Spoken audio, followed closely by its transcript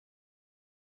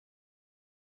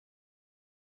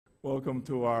Welcome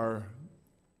to our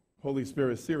Holy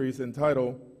Spirit series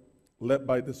entitled, Led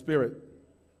by the Spirit.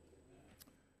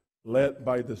 Led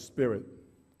by the Spirit.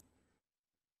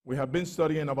 We have been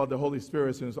studying about the Holy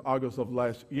Spirit since August of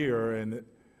last year, and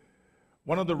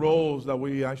one of the roles that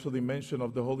we actually mentioned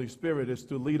of the Holy Spirit is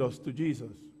to lead us to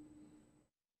Jesus.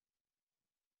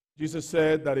 Jesus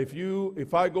said that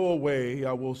if I go away,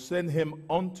 I will send him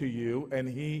unto you,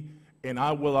 and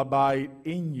I will abide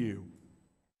in you.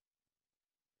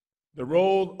 The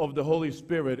role of the Holy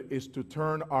Spirit is to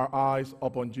turn our eyes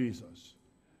upon Jesus.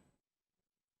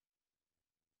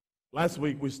 Last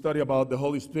week we studied about the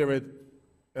Holy Spirit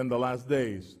in the last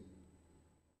days.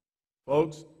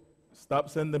 Folks, stop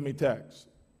sending me texts.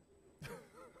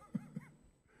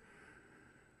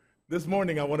 This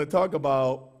morning I want to talk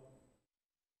about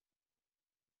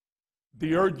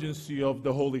the urgency of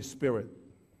the Holy Spirit.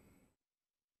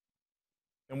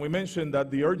 And we mentioned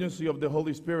that the urgency of the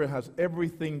Holy Spirit has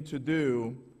everything to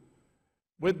do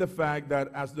with the fact that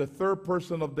as the third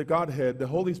person of the Godhead, the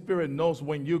Holy Spirit knows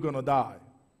when you're going to die.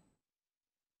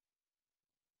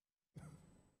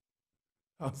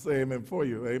 I'll say amen for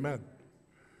you. Amen.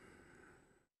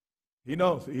 He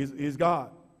knows. He's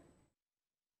God.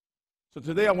 So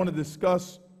today I want to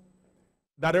discuss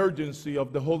that urgency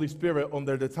of the Holy Spirit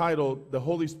under the title, The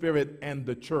Holy Spirit and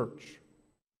the Church.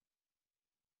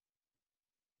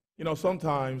 You know,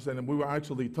 sometimes, and we were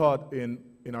actually taught in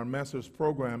our master's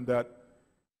program that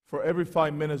for every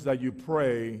 5 minutes that you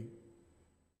pray,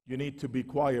 you need to be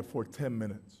quiet for 10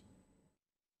 minutes.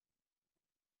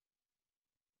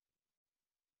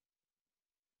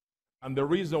 And the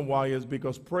reason why is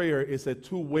because prayer is a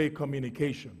two-way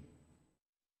communication.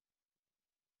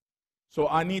 So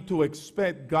I need to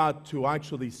expect God to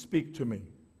actually speak to me.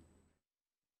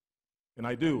 And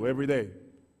I do every day.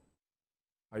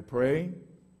 I pray.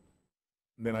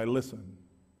 And then I listen.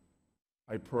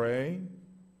 I pray,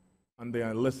 and then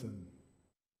I listen.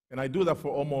 And I do that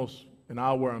for almost an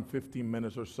hour and 15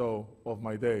 minutes or so of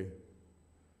my day,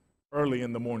 early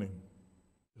in the morning.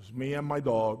 It's me and my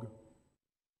dog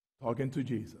talking to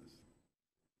Jesus.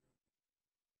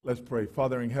 Let's pray.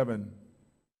 Father in heaven,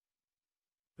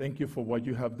 thank you for what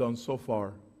you have done so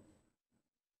far.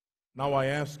 Now I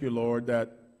ask you, Lord,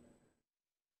 that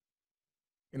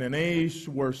in an age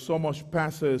where so much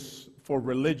passes for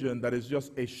religion that is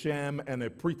just a sham and a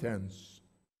pretense,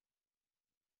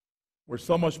 where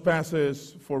so much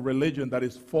passes for religion that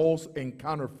is false and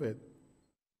counterfeit,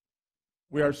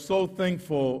 we are so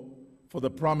thankful for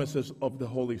the promises of the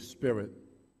Holy Spirit,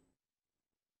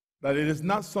 that it is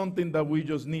not something that we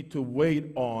just need to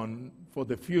wait on for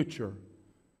the future,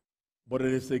 but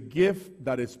it is a gift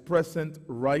that is present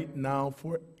right now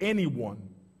for anyone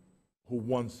who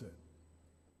wants it.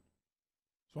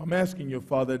 So I'm asking you,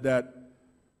 Father, that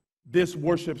this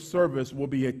worship service will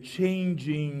be a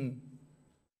changing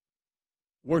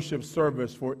worship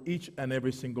service for each and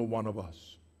every single one of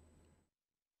us.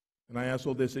 And I ask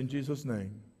all this in Jesus'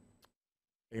 name.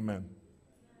 Amen.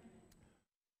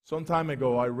 Some time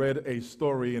ago, I read a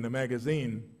story in a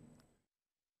magazine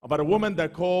about a woman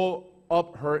that called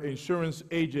up her insurance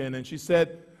agent, and she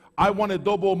said, I want to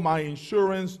double my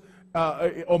insurance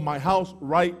on my house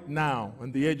right now.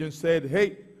 And the agent said,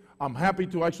 hey, I'm happy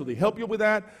to actually help you with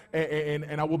that,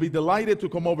 and I will be delighted to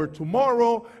come over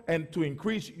tomorrow and to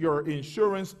increase your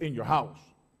insurance in your house.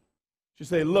 She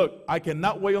said, look, I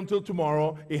cannot wait until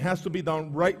tomorrow. It has to be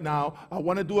done right now. I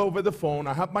want to do it over the phone.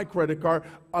 I have my credit card.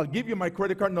 I'll give you my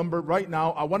credit card number right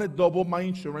now. I want to double my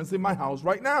insurance in my house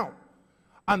right now.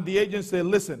 And the agent said,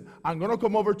 listen, I'm going to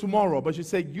come over tomorrow. But she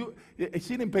said,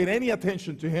 she didn't pay any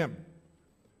attention to him.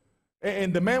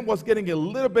 And the man was getting a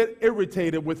little bit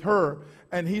irritated with her.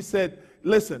 And he said,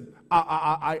 listen,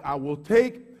 I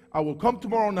will come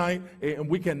tomorrow night, and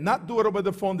we cannot do it over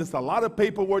the phone. There's a lot of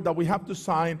paperwork that we have to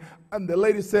sign. And the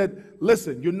lady said,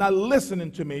 listen, you're not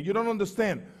listening to me. You don't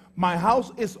understand. My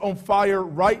house is on fire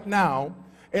right now,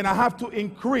 and I have to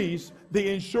increase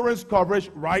the insurance coverage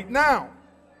right now.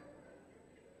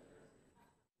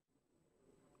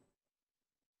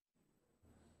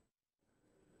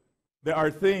 There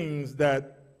are things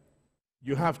that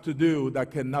you have to do that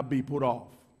cannot be put off.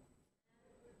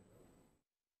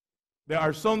 There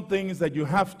are some things that you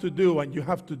have to do, and you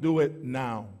have to do it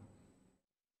now.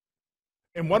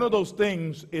 And one of those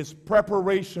things is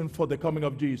preparation for the coming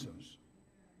of Jesus.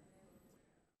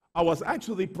 I was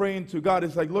actually praying to God.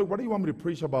 It's like, Lord, what do you want me to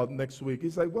preach about next week?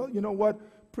 He's like, well, you know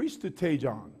what? Preach to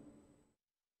Tejon.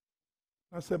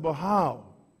 I said, but how?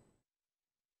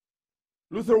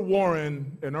 Luther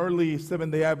Warren, an early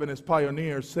Seventh-day Adventist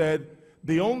pioneer, said,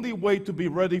 the only way to be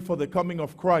ready for the coming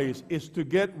of Christ is to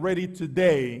get ready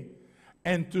today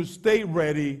and to stay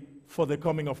ready for the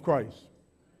coming of Christ.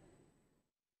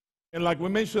 And like we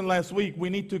mentioned last week, we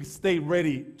need to stay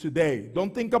ready today.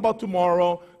 Don't think about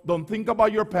tomorrow. Don't think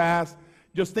about your past.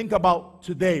 Just think about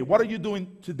today. What are you doing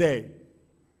today?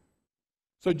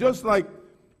 So just like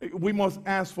we must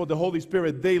ask for the Holy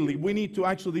Spirit daily, we need to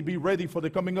actually be ready for the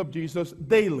coming of Jesus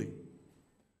daily.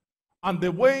 And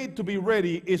the way to be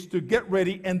ready is to get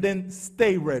ready and then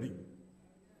stay ready.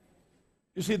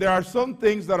 You see, there are some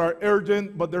things that are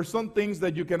urgent, but there's some things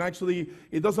that you can actually,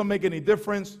 it doesn't make any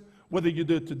difference whether you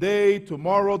do it today,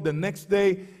 tomorrow, the next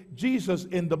day. Jesus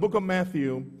in the book of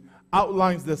Matthew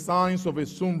outlines the signs of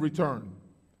his soon return.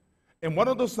 And one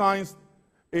of those signs,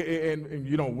 and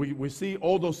you know, we see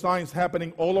all those signs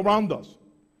happening all around us.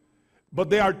 But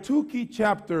there are two key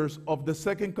chapters of the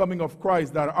second coming of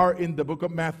Christ that are in the book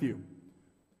of Matthew.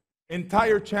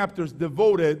 Entire chapters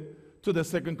devoted to the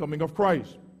second coming of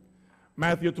Christ.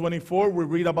 Matthew 24, we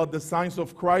read about the signs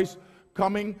of Christ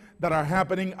coming that are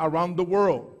happening around the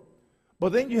world.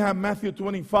 But then you have Matthew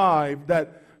 25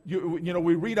 that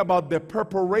we read about the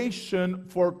preparation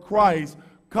for Christ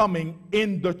coming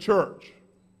in the church.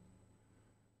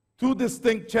 Two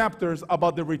distinct chapters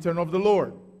about the return of the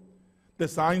Lord. The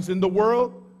signs in the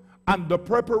world and the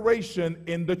preparation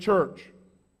in the church.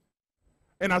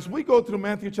 And as we go through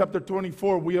Matthew chapter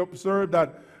 24, we observe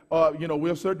that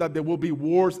there will be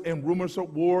wars and rumors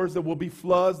of wars. There will be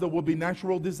floods. There will be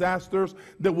natural disasters.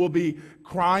 There will be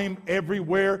crime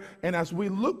everywhere. And as we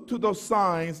look to those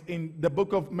signs in the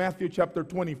book of Matthew chapter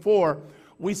 24,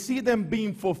 we see them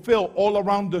being fulfilled all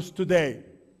around us today.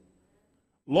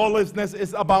 Lawlessness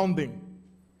is abounding.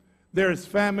 There's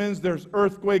famines, there's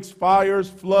earthquakes, fires,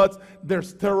 floods,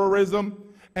 there's terrorism.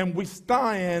 And we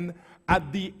stand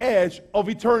at the edge of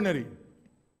eternity.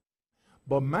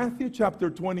 But Matthew chapter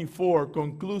 24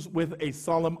 concludes with a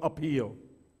solemn appeal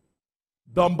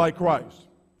done by Christ.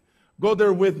 Go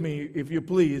there with me, if you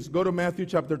please. Go to Matthew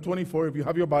chapter 24, if you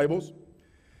have your Bibles,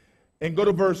 and go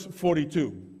to verse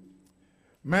 42.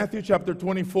 Matthew chapter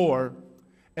 24,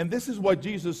 and this is what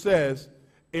Jesus says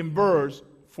in verse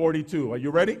 42. Are you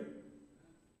ready?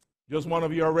 Just one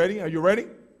of you are ready? Are you ready?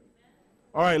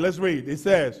 All right, let's read. It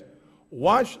says,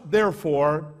 "Watch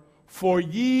therefore, for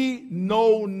ye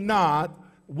know not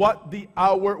what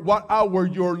hour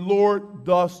your Lord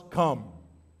does come."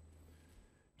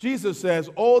 Jesus says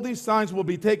all these signs will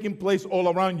be taking place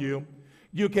all around you.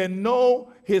 You can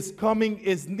know his coming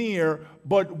is near,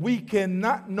 but we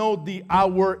cannot know the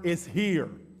hour is here.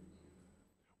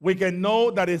 We can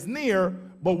know that it's near,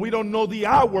 but we don't know the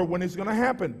hour when it's going to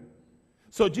happen.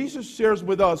 So Jesus shares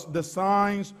with us the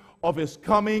signs of his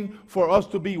coming for us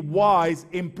to be wise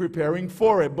in preparing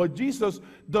for it. But Jesus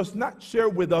does not share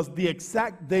with us the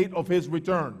exact date of his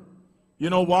return. You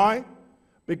know why?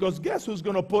 Because guess who's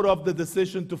going to put up the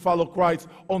decision to follow Christ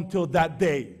until that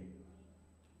day?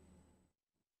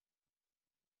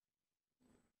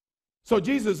 So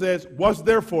Jesus says, "Watch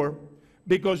therefore,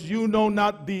 because you know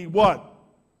not the" what?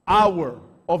 "Hour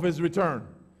of his return."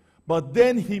 But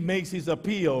then he makes his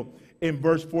appeal in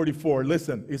verse 44.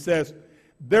 Listen, it says,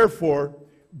 "Therefore,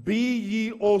 be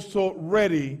ye also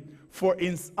ready, for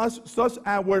in such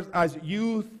hours as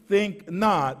you think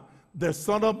not, the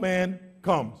Son of Man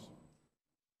comes."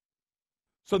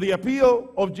 So the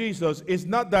appeal of Jesus is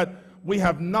not that we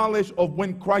have knowledge of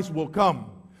when Christ will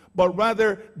come, but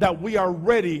rather that we are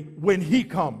ready when he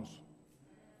comes.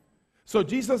 So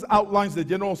Jesus outlines the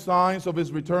general signs of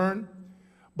his return,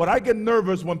 but I get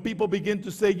nervous when people begin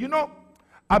to say,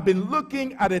 I've been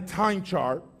looking at a time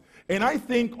chart, and I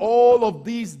think all of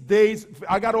these days,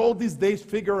 I got all these days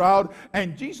figured out,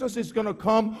 and Jesus is going to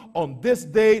come on this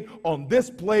date, on this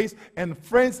place. And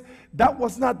friends, that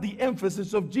was not the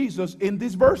emphasis of Jesus in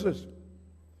these verses.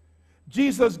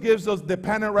 Jesus gives us the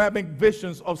panoramic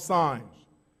visions of signs.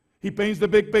 He paints the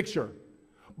big picture.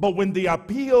 But when the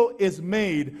appeal is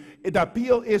made, the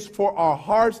appeal is for our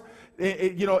hearts.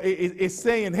 It's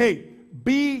saying, hey,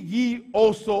 be ye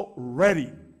also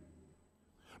ready.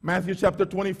 Matthew chapter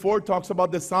 24 talks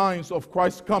about the signs of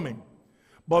Christ's coming.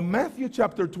 But Matthew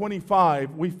chapter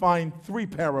 25, we find three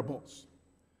parables.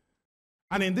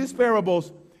 And in these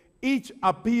parables, each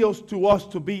appeals to us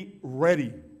to be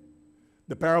ready.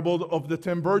 The parable of the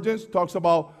 10 virgins talks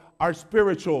about our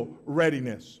spiritual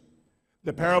readiness.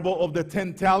 The parable of the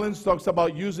 10 talents talks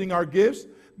about using our gifts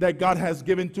that God has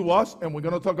given to us. And we're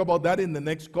going to talk about that in the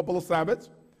next couple of Sabbaths.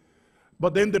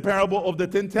 But then the parable of the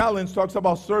 10 talents talks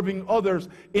about serving others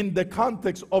in the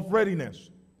context of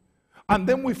readiness. And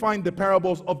then we find the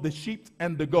parables of the sheep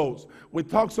and the goats, which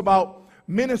talks about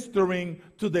ministering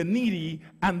to the needy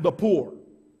and the poor.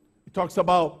 It talks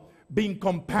about being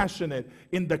compassionate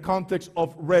in the context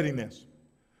of readiness.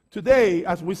 Today,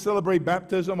 as we celebrate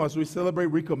baptism, as we celebrate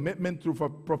recommitment through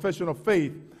profession of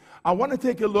faith, I want to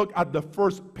take a look at the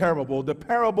first parable, the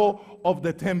parable of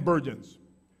the 10 virgins.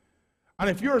 And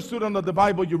if you're a student of the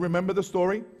Bible, you remember the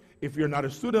story. If you're not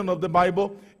a student of the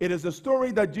Bible, it is a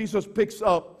story that Jesus picks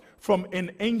up from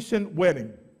an ancient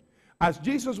wedding. As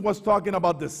Jesus was talking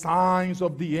about the signs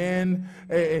of the end,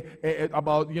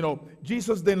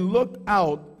 Jesus then looked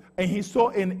out and he saw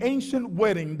an ancient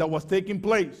wedding that was taking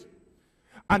place.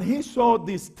 And he saw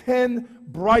these 10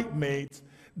 bridesmaids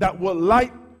that will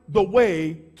light the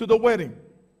way to the wedding.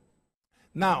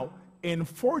 Now, in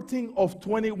 14 of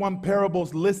 21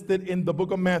 parables listed in the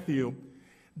book of Matthew,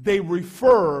 they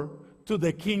refer to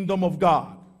the kingdom of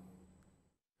God.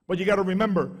 But you got to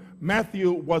remember,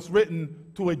 Matthew was written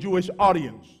to a Jewish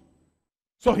audience.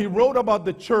 So he wrote about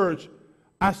the church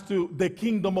as to the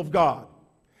kingdom of God.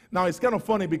 Now, it's kind of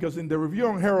funny because in the Review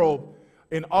and Herald,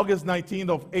 in August 19th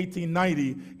of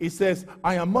 1890, it says,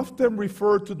 I am often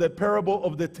referred to the parable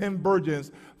of the 10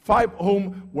 virgins, 5 of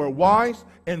whom were wise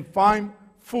and 5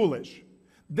 foolish.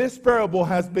 This parable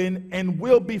has been and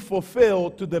will be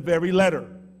fulfilled to the very letter.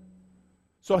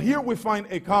 So here we find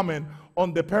a comment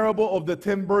on the parable of the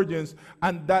 10 virgins,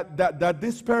 and that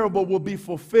this parable will be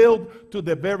fulfilled to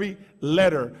the very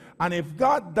letter. And if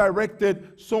God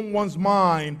directed someone's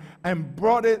mind and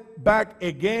brought it back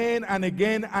again and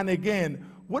again and again,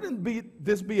 wouldn't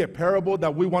this be a parable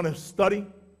that we want to study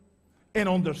and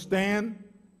understand?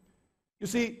 You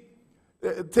see,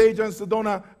 Tej and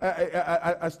Sedona,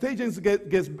 as Tej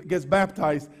gets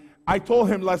baptized, I told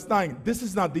him last night, this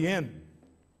is not the end.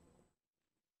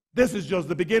 This is just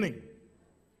the beginning.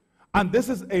 And this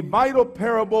is a vital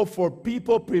parable for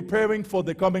people preparing for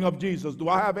the coming of Jesus. Do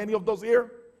I have any of those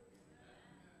here?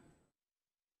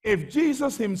 If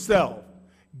Jesus himself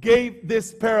gave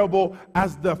this parable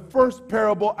as the first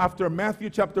parable after Matthew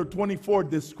chapter 24,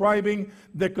 describing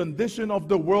the condition of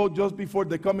the world just before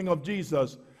the coming of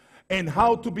Jesus and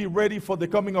how to be ready for the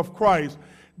coming of Christ,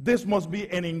 this must be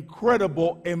an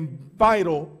incredible and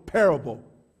vital parable.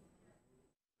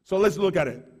 So let's look at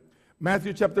it.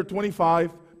 Matthew chapter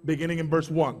 25, beginning in verse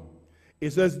 1.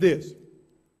 It says this.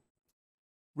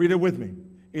 Read it with me.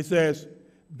 It says,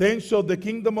 then shall the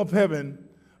kingdom of heaven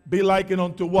be likened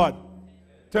unto what?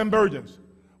 10 virgins,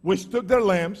 which took their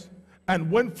lamps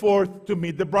and went forth to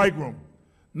meet the bridegroom.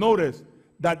 Notice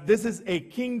that this is a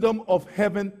kingdom of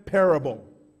heaven parable.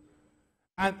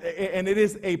 And it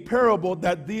is a parable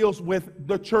that deals with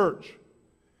the church.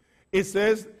 It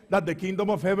says that the kingdom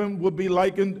of heaven would be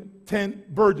likened 10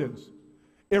 virgins.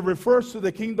 It refers to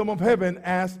the kingdom of heaven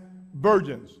as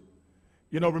virgins.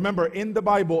 You know, remember, in the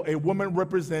Bible, a woman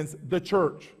represents the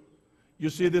church. You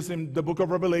see this in the book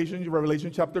of Revelation, Revelation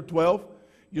chapter 12.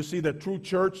 You see the true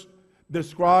church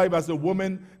described as a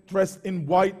woman dressed in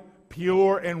white,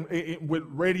 pure, and with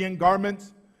radiant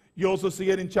garments. You also see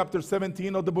it in chapter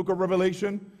 17 of the book of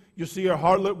Revelation. You see a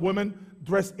harlot woman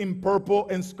dressed in purple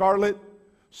and scarlet.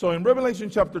 So in Revelation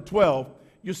chapter 12,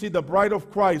 you see the bride of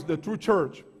Christ, the true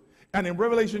church. And in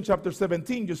Revelation chapter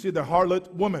 17, you see the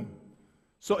harlot woman.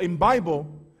 So in the Bible,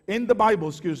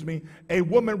 a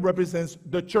woman represents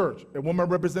the church. A woman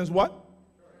represents what?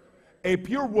 A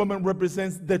pure woman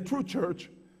represents the true church.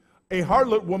 A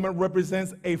harlot woman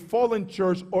represents a fallen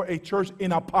church or a church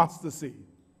in apostasy.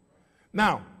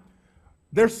 Now,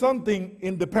 there's something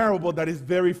in the parable that is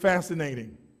very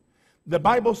fascinating. The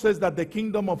Bible says that the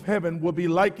kingdom of heaven will be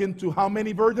likened to how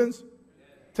many virgins?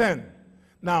 10.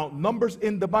 Now, numbers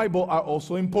in the Bible are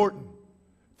also important.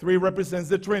 3 represents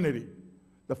the Trinity,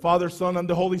 the Father, Son, and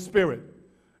the Holy Spirit.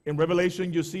 In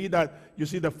Revelation, you see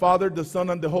the Father, the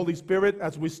Son, and the Holy Spirit.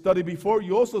 As we studied before,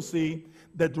 you also see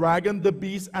the dragon, the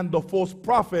beast, and the false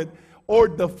prophet, or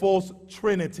the false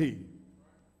Trinity.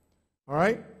 All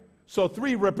right? So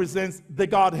 3 represents the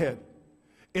Godhead.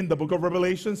 In the book of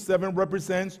Revelation, 7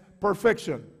 represents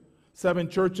perfection. 7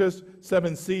 churches,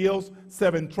 7 seals,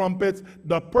 7 trumpets,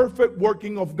 the perfect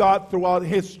working of God throughout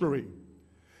history.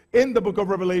 In the book of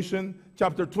Revelation,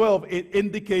 chapter 12, it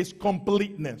indicates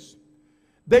completeness.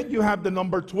 Then you have the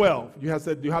number 12. You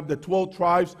have the 12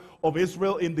 tribes of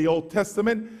Israel in the Old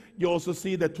Testament. You also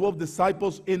see the 12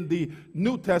 disciples in the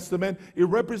New Testament. It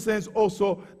represents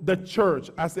also the church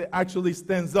as it actually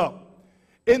stands up.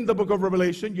 In the book of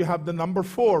Revelation, you have the number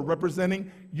 4 representing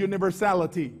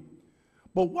universality.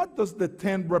 But what does the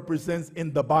 10 represent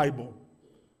in the Bible?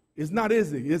 It's not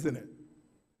easy, isn't it?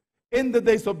 In the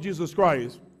days of Jesus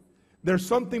Christ, there's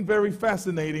something very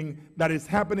fascinating that is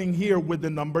happening here with the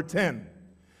number 10.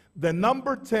 The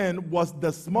number 10 was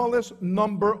the smallest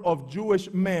number of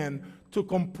Jewish men to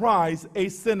comprise a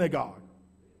synagogue.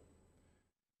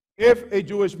 If a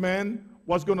Jewish man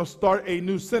was going to start a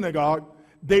new synagogue,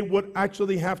 they would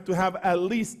actually have to have at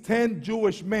least 10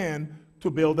 Jewish men to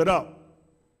build it up.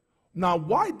 Now,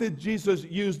 why did Jesus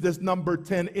use this number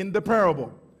 10 in the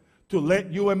parable? To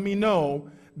let you and me know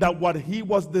that what he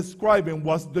was describing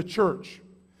was the church,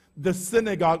 the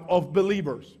synagogue of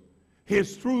believers,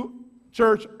 his true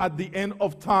church at the end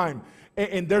of time.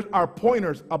 And there are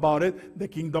pointers about it. The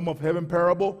kingdom of heaven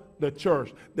parable, the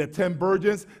church. The 10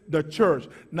 virgins, the church.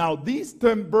 Now, these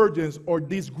 10 virgins, or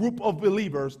this group of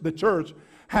believers, the church,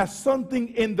 has something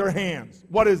in their hands.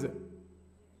 What is it?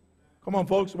 Come on,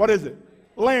 folks. What is it?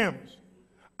 Lambs.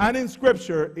 And in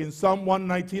Scripture, in Psalm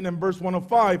 119 and verse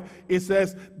 105, it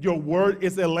says, your word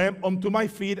is a lamp unto my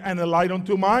feet and a light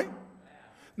unto my.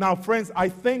 Now, friends, I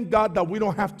thank God that we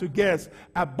don't have to guess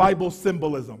at Bible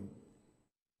symbolism.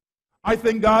 I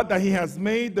thank God that he has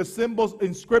made the symbols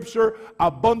in Scripture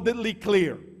abundantly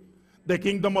clear. The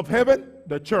kingdom of heaven,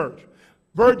 the church.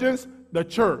 Virgins, the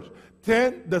church.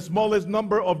 10, the smallest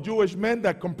number of Jewish men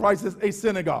that comprises a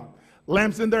synagogue.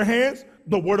 Lamps in their hands,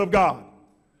 the word of God.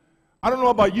 I don't know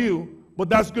about you, but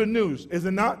that's good news, is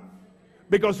it not?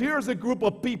 Because here's a group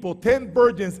of people, 10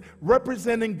 virgins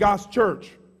representing God's church.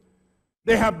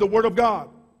 They have the word of God.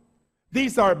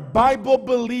 These are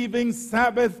Bible-believing,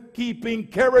 Sabbath-keeping,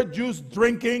 carrot juice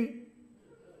drinking,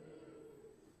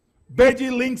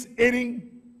 veggie links eating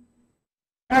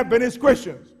Adventist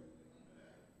Christians.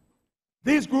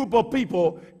 This group of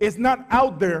people is not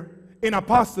out there in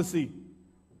apostasy.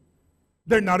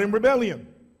 They're not in rebellion.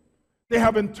 They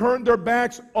haven't turned their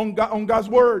backs on God's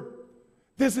word.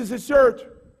 This is his church.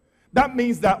 That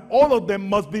means that all of them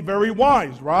must be very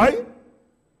wise, right?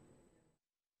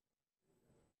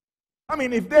 I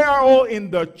mean, if they are all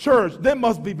in the church, they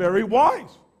must be very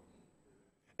wise.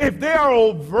 If they are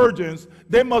all virgins,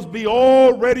 they must be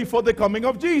all ready for the coming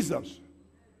of Jesus.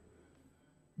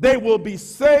 They will be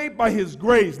saved by his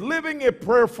grace, living a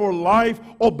prayerful life,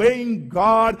 obeying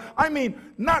God. I mean,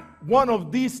 not one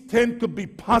of these 10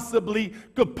 could possibly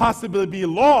be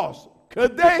lost,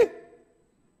 could they?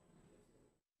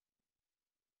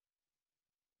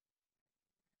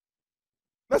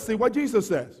 Let's see what Jesus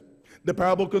says. The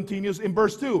parable continues in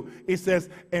verse 2. It says,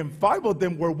 and 5 of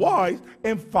them were wise,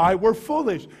 and 5 were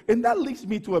foolish. And that leads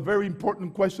me to a very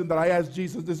important question that I asked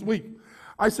Jesus this week.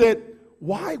 I said,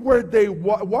 why were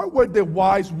the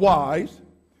wise wise,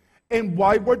 and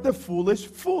why were the foolish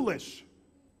foolish?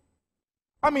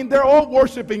 I mean, they're all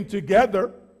worshiping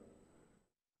together.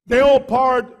 They're all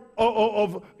part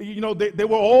they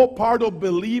were all part of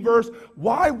believers.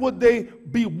 Why would they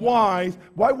be wise?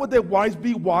 Why would the wise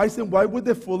be wise, and why would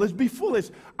the foolish be foolish?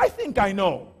 I think I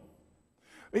know.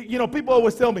 People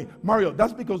always tell me, Mario,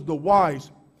 that's because the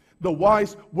wise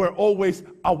were always,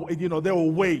 they were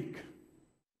awake.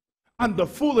 And the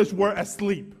foolish were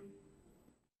asleep.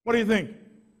 What do you think?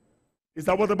 Is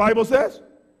that what the Bible says?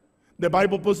 The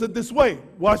Bible puts it this way.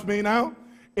 Watch me now.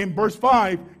 In verse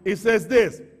 5, it says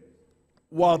this.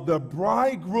 While the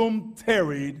bridegroom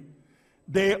tarried,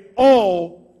 they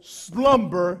all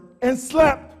slumber and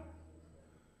slept.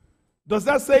 Does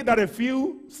that say that a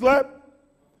few slept?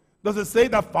 Does it say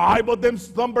that 5 of them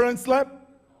slumber and slept?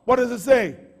 What does it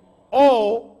say?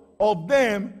 All of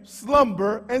them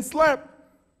slumber and slept.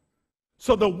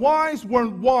 So the wise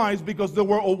weren't wise because they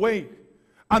were awake,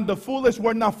 and the foolish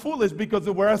were not foolish because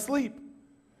they were asleep.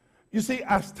 You see,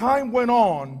 as time went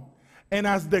on, and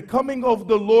as the coming of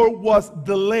the Lord was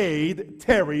delayed,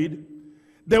 tarried,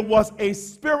 there was a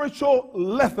spiritual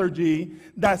lethargy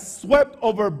that swept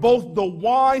over both the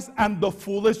wise and the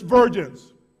foolish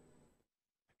virgins.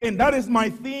 And that is my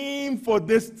theme for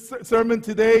this sermon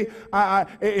today.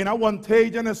 And I want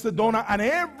Tage and Sedona and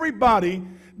everybody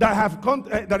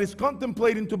that is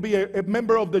contemplating to be a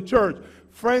member of the church.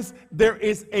 Friends, there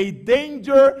is a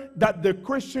danger that the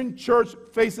Christian church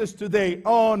faces today.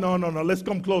 Oh, no. Let's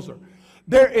come closer.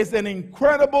 There is an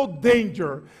incredible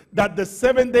danger that the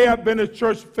Seventh-day Adventist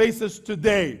church faces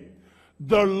today.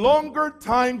 The longer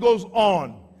time goes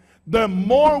on, the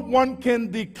more one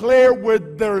can declare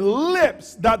with their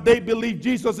lips that they believe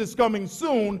Jesus is coming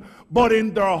soon, but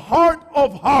in their heart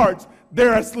of hearts,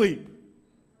 they're asleep.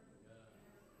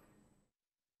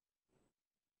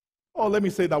 Oh, let me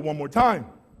say that one more time.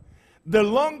 The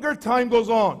longer time goes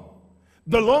on,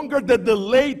 the longer the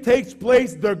delay takes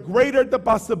place, the greater the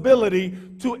possibility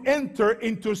to enter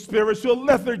into spiritual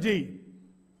lethargy.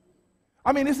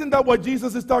 I mean, isn't that what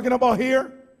Jesus is talking about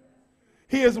here?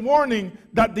 He is warning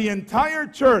that the entire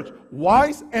church,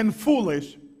 wise and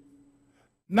foolish,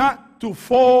 not to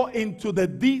fall into the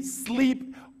deep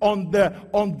sleep on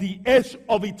the edge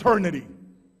of eternity.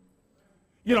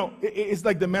 It's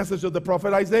like the message of the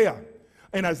prophet Isaiah.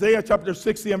 In Isaiah chapter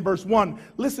 60 and verse 1,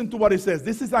 listen to what it says.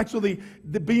 This is actually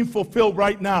being fulfilled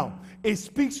right now. It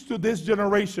speaks to this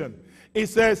generation. It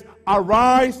says,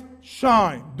 arise,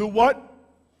 shine. Do what?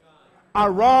 Shine.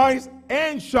 Arise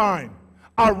and shine.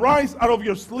 Arise out of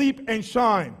your sleep and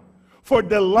shine. For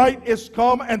the light is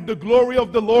come, and the glory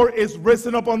of the Lord is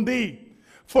risen upon thee.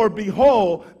 For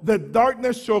behold, the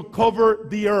darkness shall cover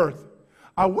the earth.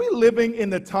 Are we living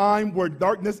in a time where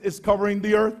darkness is covering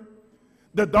the earth?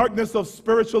 The darkness of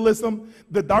spiritualism,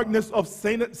 the darkness of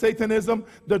Satanism,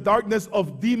 the darkness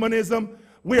of demonism.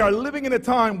 We are living in a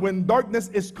time when darkness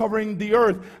is covering the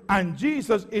earth. And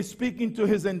Jesus is speaking to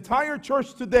his entire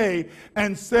church today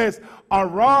and says,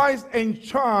 arise and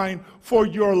shine, for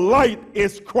your light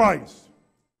is Christ.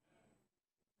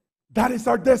 That is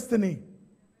our destiny.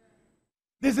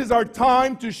 This is our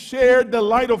time to share the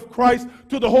light of Christ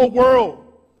to the whole world.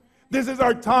 This is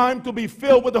our time to be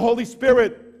filled with the Holy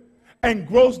Spirit and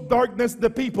gross darkness the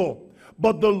people.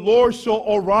 But the Lord shall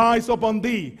arise upon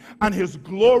thee, and his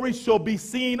glory shall be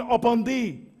seen upon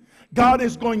thee. God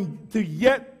is going to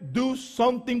yet do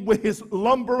something with his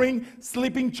lumbering,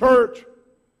 sleeping church.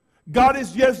 God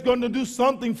is yet going to do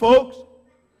something, folks.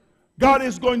 God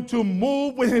is going to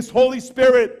move with his Holy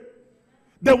Spirit.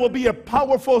 There will be a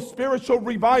powerful spiritual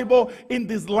revival in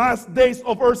these last days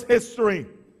of Earth's history.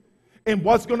 And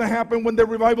what's going to happen when the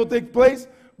revival takes place?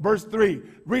 Verse 3,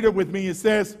 read it with me. It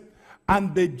says,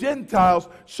 and the Gentiles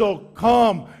shall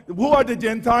come. Who are the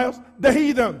Gentiles? The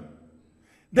heathen.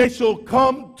 They shall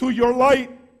come to your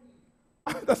light.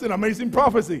 That's an amazing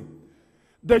prophecy.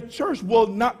 The church will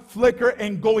not flicker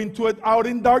and go into it out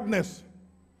in darkness.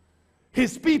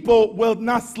 His people will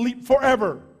not sleep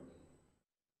forever.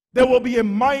 There will be a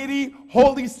mighty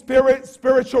Holy Spirit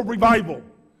spiritual revival.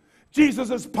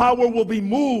 Jesus' power will be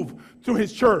moved through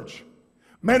his church.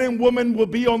 Men and women will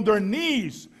be on their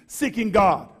knees seeking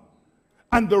God.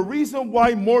 And the reason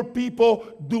why more people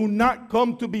do not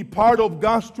come to be part of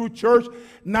God's true church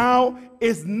now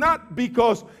is not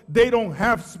because they don't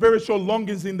have spiritual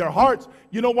longings in their hearts.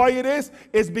 You know why it is?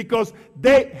 It's because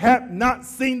they have not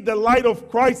seen the light of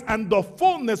Christ and the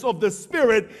fullness of the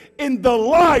Spirit in the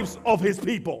lives of his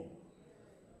people.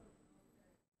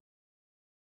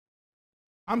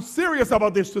 I'm serious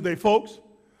about this today, folks.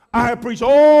 I have preached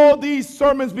all these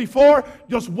sermons before,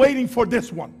 just waiting for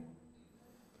this one.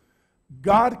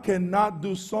 God cannot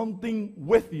do something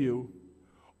with you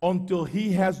until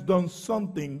he has done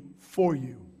something for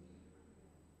you.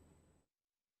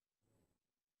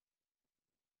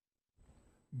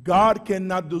 God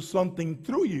cannot do something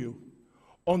through you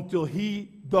until he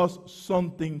does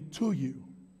something to you.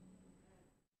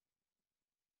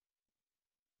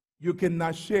 You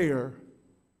cannot share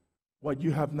what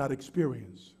you have not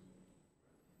experienced.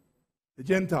 The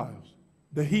Gentiles,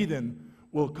 the heathen,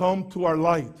 will come to our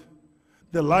light.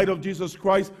 The light of Jesus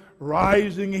Christ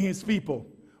rising in his people.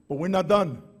 But we're not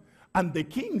done. And the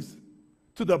kings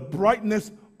to the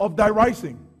brightness of thy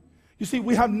rising. You see,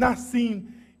 we have not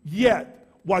seen yet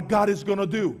what God is going to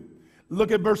do.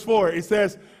 Look at verse 4. It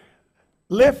says,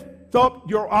 lift up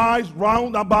your eyes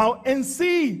round about and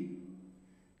see.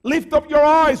 Lift up your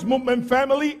eyes, movement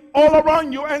family, all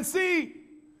around you and see.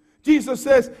 Jesus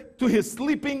says to his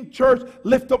sleeping church,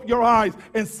 lift up your eyes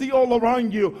and see all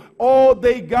around you. All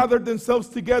they gathered themselves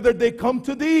together, they come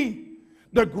to thee.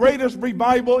 The greatest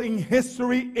revival in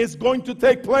history is going to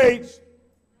take place.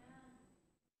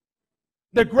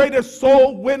 The greatest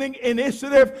soul-winning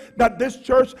initiative that this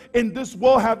church in this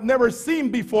world have never seen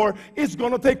before is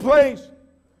going to take place.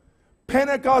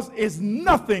 Pentecost is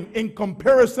nothing in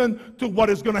comparison to what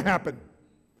is going to happen.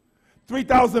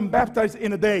 3,000 baptized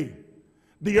in a day.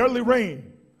 The early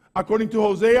rain, according to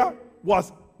Hosea,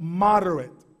 was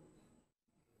moderate.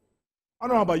 I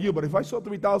don't know about you, but if I saw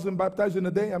 3,000 baptized in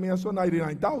a day, I mean, I saw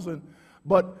 99,000,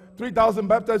 but 3,000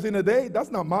 baptized in a day,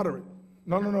 that's not moderate.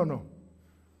 No.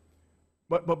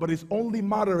 But it's only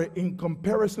moderate in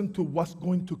comparison to what's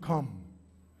going to come.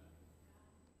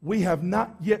 We have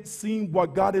not yet seen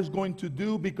what God is going to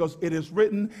do, because it is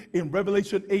written in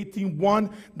Revelation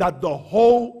 18:1 that the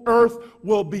whole earth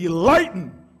will be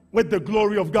lightened with the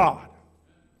glory of God.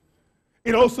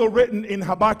 It also written in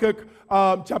Habakkuk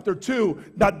chapter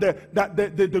 2 that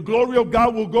the glory of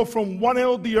God will go from one end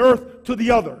of the earth to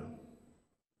the other.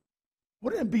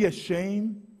 Wouldn't it be a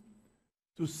shame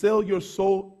to sell your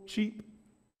soul cheap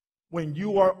when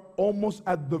you are almost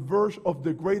at the verge of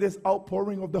the greatest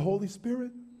outpouring of the Holy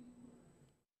Spirit?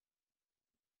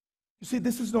 You see,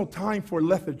 this is no time for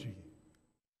lethargy.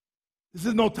 This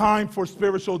is no time for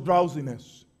spiritual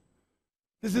drowsiness.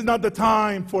 This is not the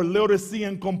time for literacy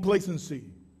and complacency.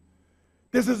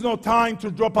 This is no time to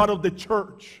drop out of the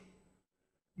church.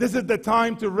 This is the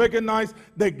time to recognize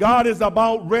that God is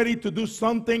about ready to do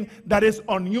something that is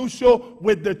unusual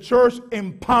with the church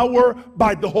empowered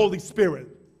by the Holy Spirit.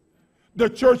 The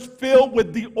church filled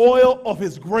with the oil of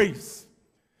His grace.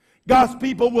 God's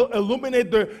people will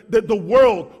illuminate the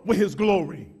world with His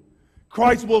glory.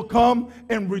 Christ will come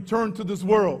and return to this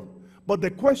world. But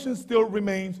the question still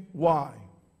remains, why?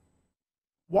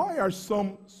 Why are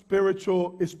some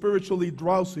spiritually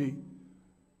drowsy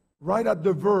right at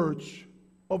the verge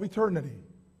of eternity?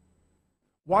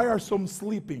 Why are some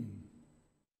sleeping?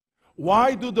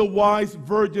 What do the wise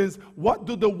virgins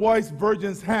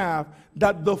have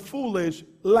that the foolish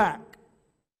lack?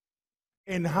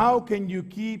 And how can you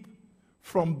keep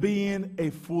from being a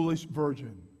foolish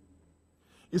virgin?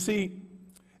 You see,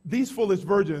 these foolish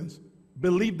virgins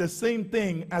believe the same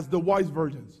thing as the wise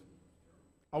virgins.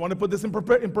 I want to put this in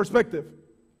perspective.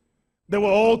 They were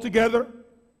all together.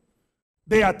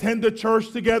 They attended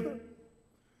church together.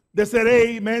 They said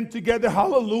amen together,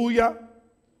 hallelujah.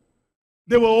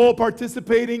 They were all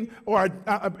anticipating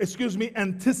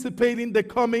the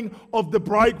coming of the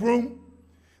bridegroom.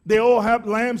 They all have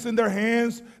lamps in their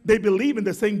hands. They believe in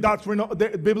the same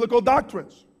biblical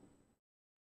doctrines.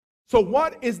 So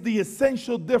what is the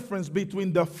essential difference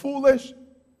between the foolish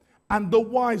and the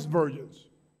wise virgins?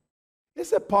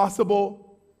 Is it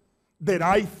possible that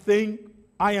I think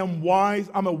I am wise,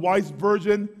 I'm a wise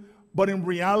virgin, but in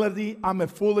reality, I'm a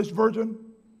foolish virgin?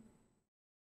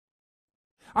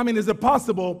 I mean, is it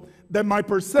possible that my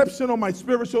perception of my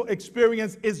spiritual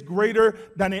experience is greater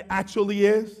than it actually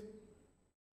is?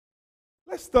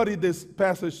 Let's study this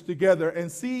passage together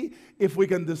and see if we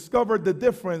can discover the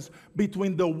difference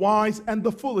between the wise and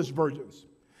the foolish virgins.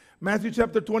 Matthew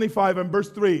chapter 25 and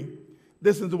verse 3,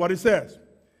 listen to what it says.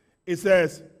 It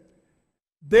says,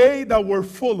 they that were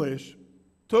foolish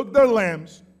took their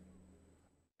lamps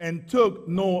and took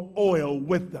no oil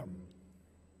with them.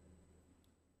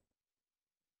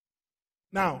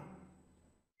 Now,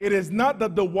 it is not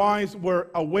that the wise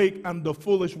were awake and the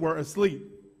foolish were asleep.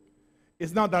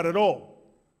 It's not that at all.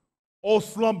 All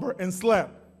slumber and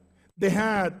slept. They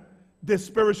had this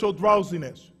spiritual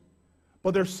drowsiness.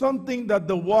 But there's something that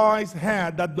the wise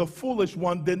had that the foolish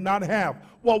one did not have.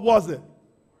 What was it?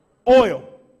 Oil.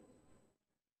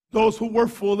 Those who were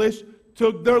foolish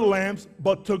took their lamps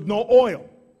but took no oil.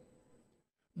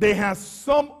 They had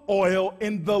some oil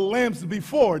in the lamps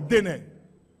before, didn't they?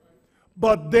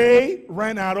 But they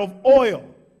ran out of oil.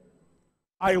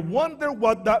 I wonder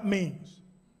what that means.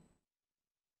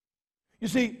 You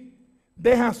see,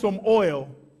 they had some oil,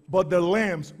 but the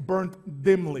lamps burnt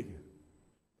dimly.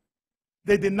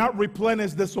 They did not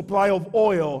replenish the supply of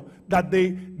oil that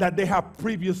they had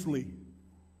previously.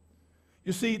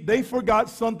 You see, they forgot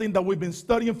something that we've been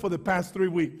studying for the past 3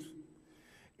 weeks.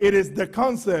 It is the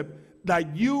concept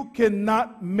that you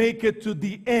cannot make it to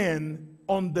the end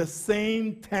on the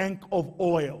same tank of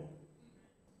oil.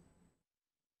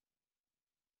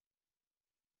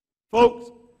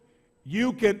 Folks,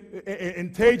 you can,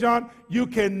 in Tejon, you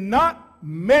cannot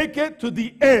make it to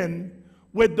the end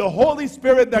with the Holy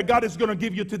Spirit that God is going to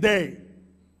give you today.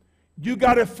 You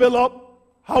got to fill up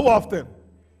how often?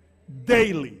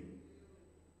 Daily.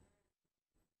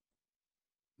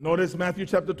 Notice Matthew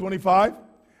chapter 25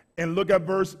 and look at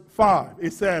verse 5.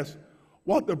 It says,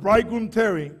 while the bridegroom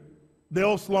tarried, they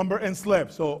all slumber and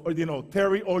slept. So,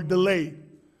 tarry or delay.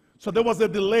 So there was a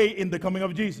delay in the coming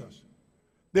of Jesus.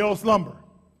 They all slumber.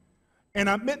 And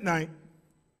at midnight,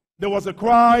 there was a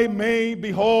cry made,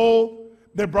 behold,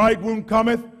 the bridegroom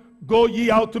cometh, go ye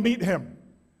out to meet him.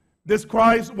 This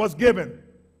cry was given.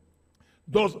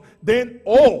 Then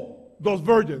all those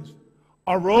virgins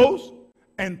arose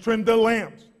and trimmed their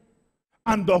lamps.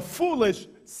 And the foolish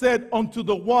said unto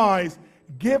the wise,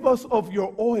 give us of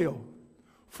your oil,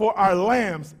 for our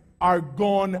lamps are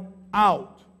gone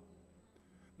out.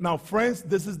 Now, friends,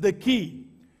 this is the key.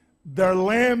 Their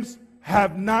lamps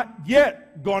have not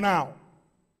yet gone out.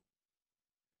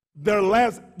 Their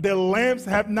lamps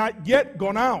have not yet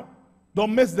gone out.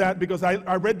 Don't miss that, because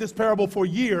I read this parable for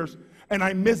years and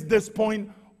I missed this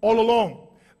point all along.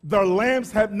 Their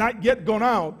lamps have not yet gone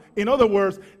out. In other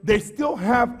words, they still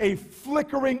have a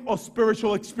flickering of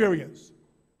spiritual experience.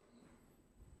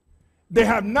 They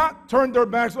have not turned their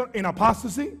backs in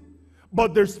apostasy,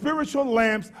 but their spiritual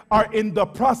lamps are in the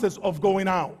process of going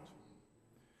out.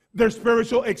 Their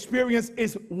spiritual experience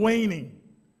is waning.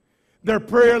 Their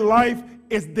prayer life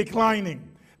is declining.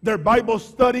 Their Bible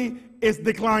study is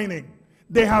declining.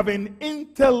 They have an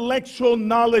intellectual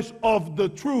knowledge of the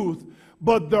truth,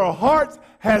 but their hearts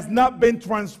has not been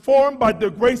transformed by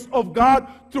the grace of God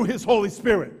through His Holy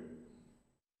Spirit.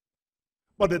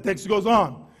 But the text goes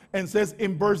on and says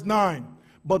in verse 9,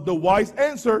 But the wise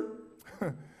answered,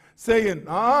 saying,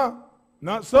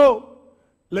 not so.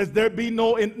 Lest there be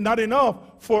not enough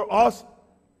for us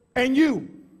and you.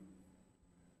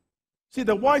 See,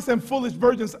 the wise and foolish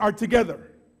virgins are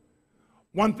together.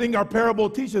 One thing our parable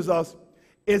teaches us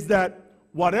is that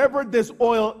whatever this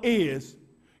oil is,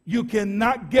 you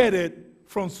cannot get it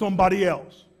from somebody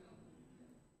else.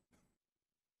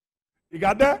 You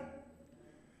got that?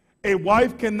 A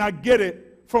wife cannot get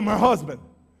it from her husband.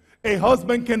 A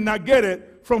husband cannot get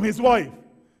it from his wife.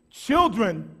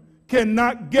 Children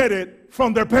cannot get it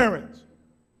from their parents.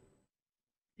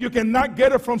 You cannot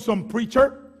get it from some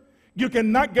preacher. You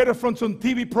cannot get it from some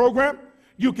TV program.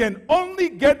 You can only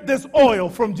get this oil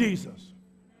from Jesus.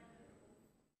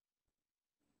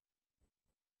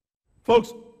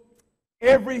 Folks,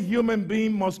 every human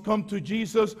being must come to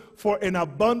Jesus for an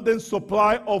abundant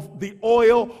supply of the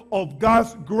oil of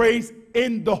God's grace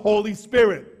in the Holy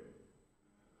Spirit.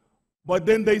 But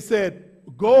then they said,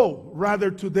 go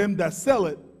rather to them that sell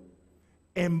it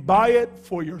and buy it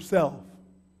for yourself.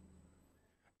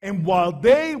 And while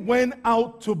they went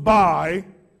out to buy,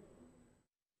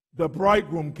 the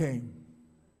bridegroom came.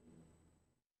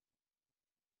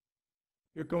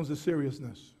 Here comes the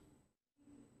seriousness.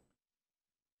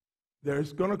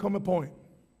 There's going to come a point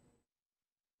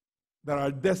that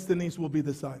our destinies will be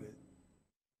decided.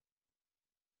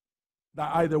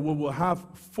 That either we will have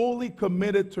fully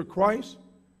committed to Christ,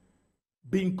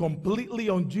 being completely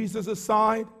on Jesus'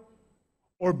 side,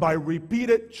 or by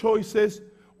repeated choices,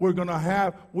 we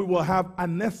will have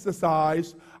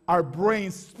anesthetized our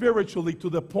brains spiritually to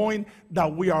the point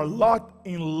that we are locked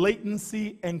in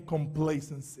latency and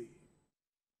complacency.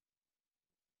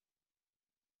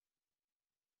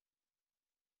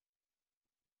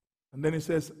 And then it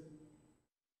says,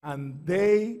 and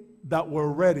they that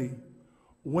were ready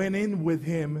went in with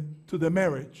him to the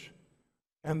marriage,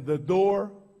 and the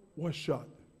door was shut.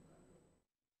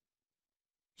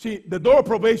 See, the door of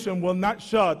probation will not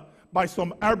shut by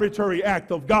some arbitrary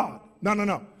act of God. No, no,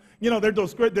 no. You know, there's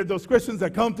those Christians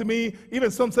that come to me, even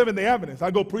some Seventh-day Adventists.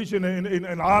 I go preaching in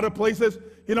a lot of places,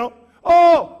 you know.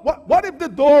 Oh, what if the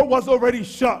door was already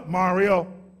shut,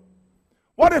 Mario?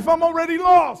 What if I'm already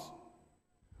lost?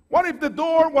 What if the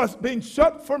door was being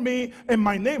shut for me and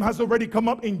my name has already come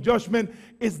up in judgment?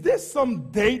 Is this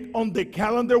some date on the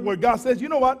calendar where God says, you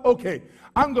know what? Okay,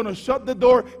 I'm going to shut the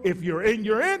door. If you're in,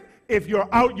 you're in. If you're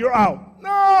out, you're out.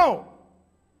 No.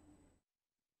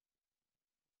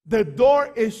 The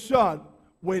door is shut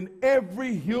when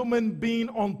every human being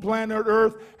on planet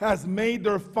Earth has made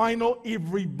their final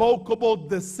irrevocable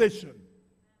decision.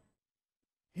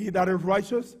 He that is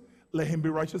righteous, let him be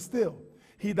righteous still.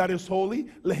 He that is holy,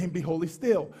 let him be holy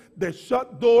still. The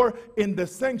shut door in the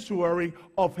sanctuary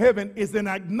of heaven is an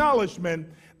acknowledgement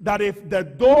that if the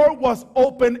door was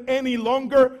open any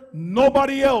longer,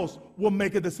 nobody else will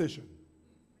make a decision.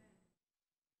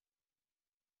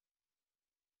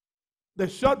 The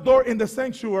shut door in the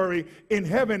sanctuary in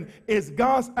heaven is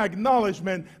God's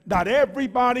acknowledgement that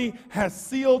everybody has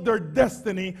sealed their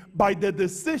destiny by the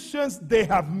decisions they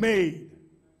have made.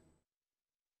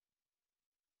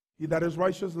 He that is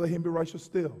righteous, let him be righteous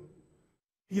still.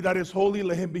 He that is holy,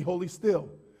 let him be holy still.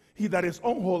 He that is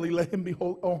unholy, let him be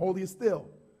unholy still.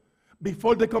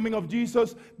 Before the coming of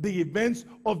Jesus, the events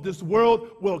of this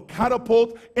world will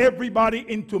catapult everybody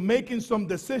into making some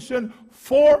decision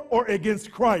for or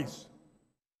against Christ.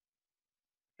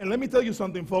 And let me tell you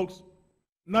something, folks.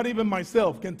 Not even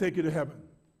myself can take you to heaven.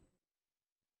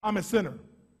 I'm a sinner.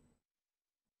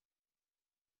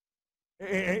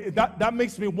 That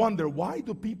makes me wonder, why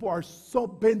do people are so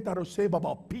bent out of shape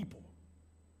about people?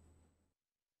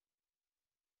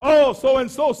 Oh,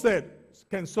 so-and-so said,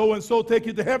 can so-and-so take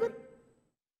you to heaven?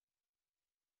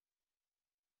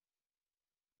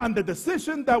 And the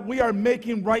decision that we are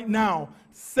making right now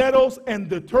settles and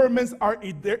determines our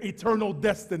eternal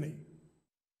destiny.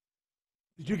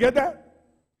 Did you get that?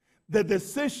 The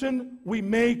decision we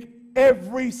make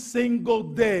every single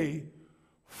day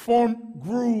form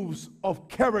grooves of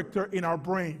character in our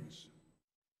brains.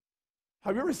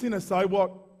 Have you ever seen a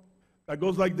sidewalk that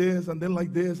goes like this, and then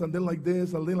like this, and then like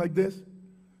this, and then like this?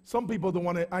 Some people don't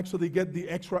want to actually get the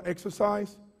extra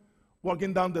exercise,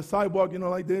 walking down the sidewalk, you know,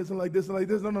 like this, and like this, and like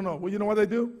this. No, no, no. Well, you know what they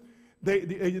do?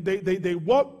 They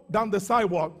walk down the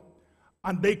sidewalk,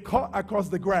 and they cut across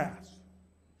the grass.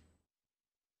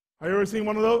 Have you ever seen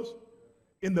one of those?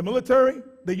 In the military,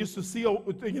 they used to see,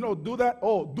 do that.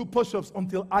 Oh, do push-ups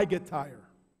until I get tired.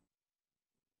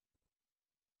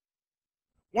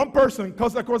 One person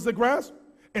cuts across the grass,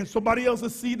 and somebody else will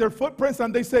see their footprints,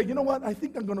 and they say, you know what, I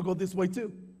think I'm going to go this way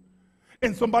too.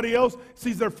 And somebody else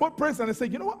sees their footprints, and they say,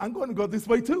 you know what, I'm going to go this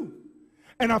way too.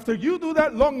 And after you do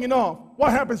that long enough,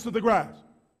 what happens to the grass?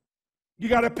 You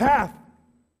got a path,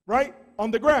 right,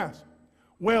 on the grass.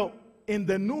 Well, in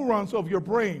the neurons of your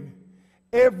brain,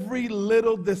 every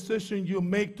little decision you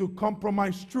make to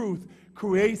compromise truth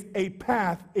creates a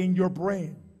path in your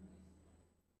brain.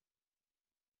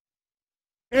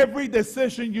 Every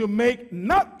decision you make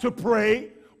not to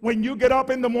pray when you get up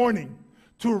in the morning,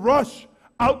 to rush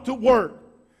out to work,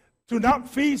 to not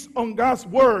feast on God's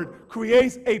word,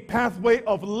 creates a pathway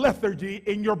of lethargy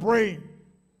in your brain.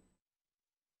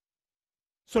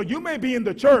 So you may be in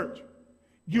the church,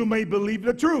 you may believe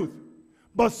the truth,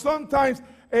 but sometimes,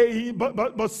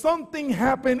 but something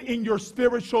happened in your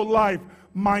spiritual life.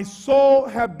 My soul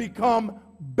have become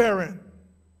barren.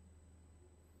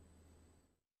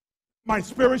 My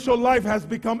spiritual life has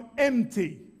become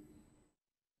empty.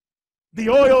 The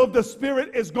oil of the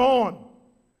Spirit is gone.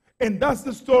 And that's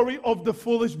the story of the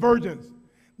foolish virgins.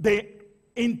 They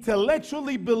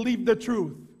intellectually believed the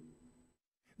truth.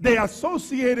 They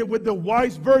associated with the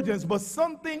wise virgins, but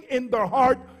something in their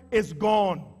heart is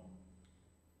gone.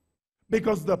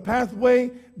 Because the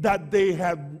pathway that they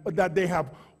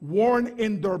have worn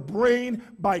in their brain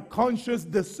by conscious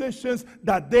decisions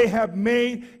that they have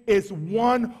made is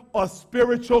one of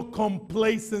spiritual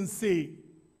complacency.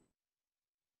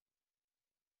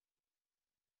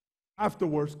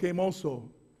 Afterwards came also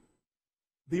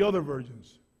the other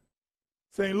virgins,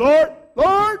 saying, Lord,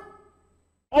 Lord,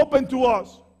 open to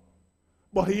us.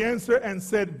 But he answered and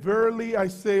said, verily I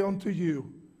say unto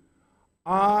you,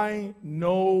 I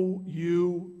know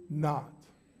you not.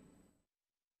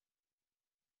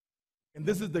 And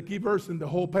this is the key verse in the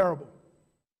whole parable.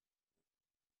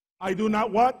 I do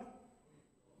not what?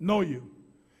 Know you.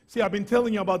 See, I've been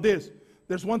telling you about this.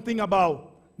 There's one thing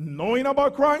about knowing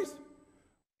about Christ.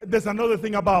 There's another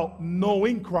thing about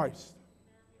knowing Christ.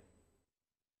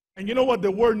 And you know what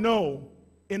the word know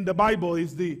in the Bible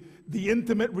is the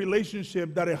intimate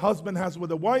relationship that a husband has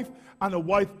with a wife and a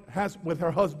wife has with her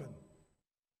husband.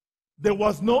 There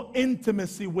was no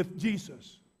intimacy with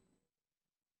Jesus.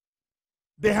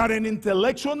 They had an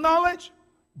intellectual knowledge,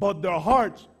 but their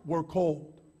hearts were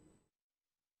cold.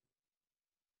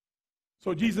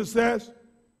 So Jesus says,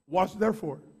 watch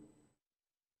therefore,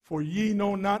 for ye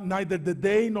know not neither the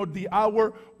day nor the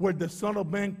hour where the Son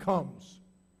of Man comes.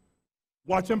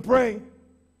 Watch and pray.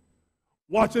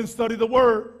 Watch and study the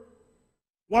Word.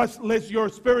 Watch lest your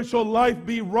spiritual life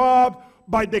be robbed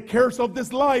by the cares of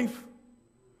this life.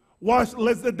 Watch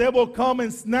lest the devil come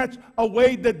and snatch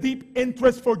away the deep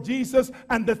interest for Jesus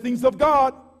and the things of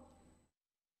God.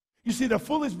 You see, the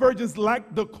foolish virgins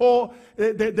lacked the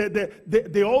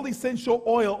all essential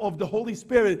oil of the Holy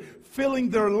Spirit filling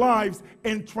their lives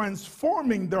and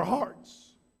transforming their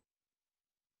hearts.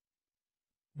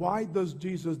 Why does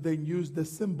Jesus then use the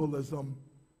symbolism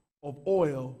of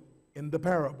oil in the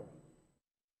parable?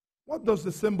 What does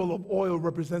the symbol of oil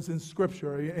represent in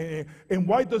Scripture? And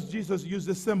why does Jesus use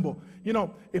this symbol? You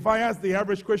know, if I ask the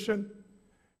average Christian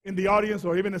in the audience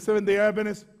or even a Seventh-day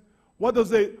Adventist, what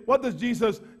does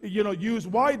Jesus, use?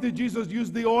 Why did Jesus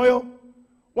use the oil?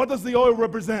 What does the oil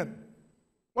represent?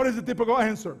 What is the typical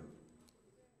answer?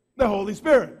 The Holy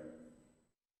Spirit.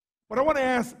 But I want to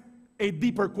ask a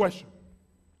deeper question.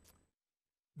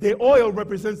 The oil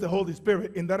represents the Holy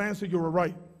Spirit. In that answer, you were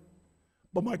right.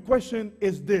 But my question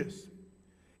is this.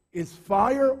 Is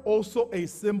fire also a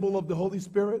symbol of the Holy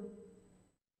Spirit?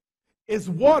 Is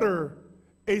water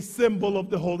a symbol of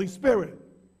the Holy Spirit?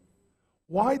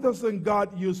 Why doesn't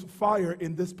God use fire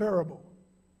in this parable?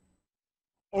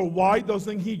 Or why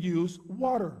doesn't he use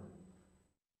water?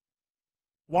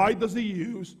 Why does he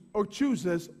use or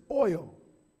chooses oil?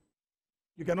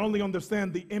 You can only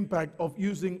understand the impact of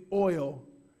using oil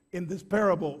in this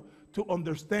parable to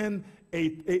understand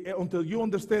until you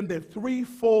understand the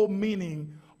threefold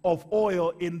meaning of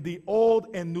oil in the Old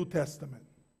and New Testament.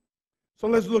 So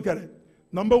let's look at it.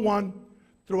 Number one,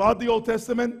 throughout the Old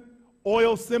Testament,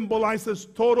 oil symbolizes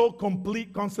total,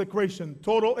 complete consecration.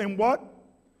 Total in what?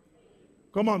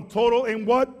 Come on, total in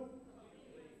what?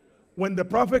 When the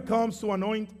prophet comes to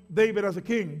anoint David as a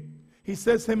king, he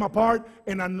sets him apart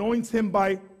and anoints him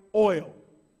by oil.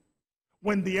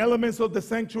 When the elements of the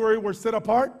sanctuary were set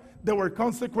apart, they were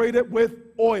consecrated with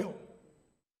oil.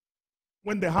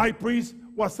 When the high priest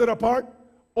was set apart,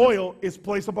 oil is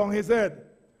placed upon his head.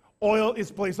 Oil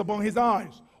is placed upon his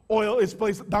eyes. Oil is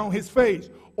placed down his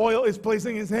face. Oil is placed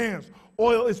in his hands.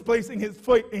 Oil is placed in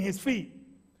his feet.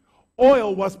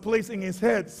 Oil was placed in his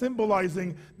head,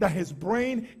 symbolizing that his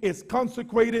brain is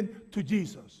consecrated to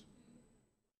Jesus.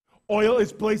 Oil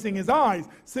is placed in his eyes,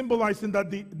 symbolizing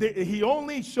that he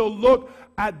only shall look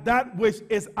at that which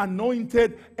is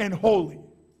anointed and holy.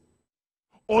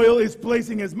 Oil is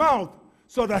placed in his mouth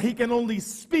so that he can only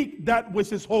speak that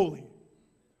which is holy.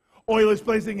 Oil is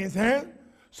placed in his hand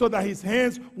so that his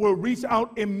hands will reach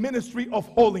out in ministry of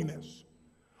holiness.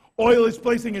 Oil is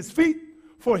placed in his feet,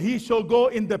 for he shall go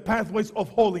in the pathways of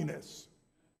holiness.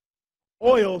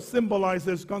 Oil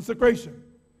symbolizes consecration.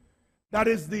 That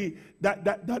is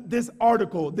this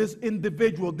article, this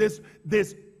individual, this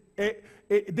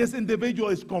individual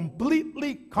is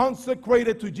completely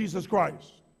consecrated to Jesus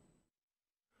Christ.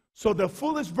 So the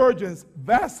foolish virgins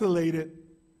vacillated,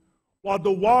 while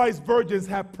the wise virgins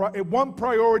have one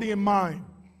priority in mind.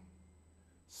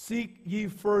 Seek ye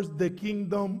first the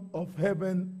kingdom of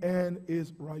heaven and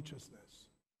its righteousness.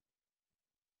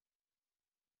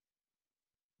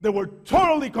 They were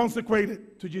totally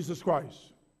consecrated to Jesus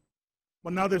Christ.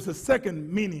 But now there's a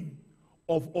second meaning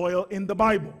of oil in the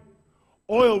Bible.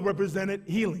 Oil represented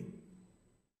healing.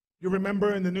 You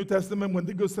remember in the New Testament when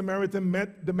the Good Samaritan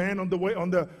met the man on the way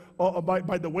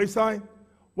by the wayside?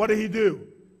 What did he do?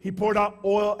 He poured out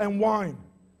oil and wine.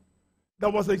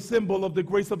 That was a symbol of the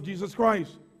grace of Jesus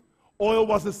Christ. Oil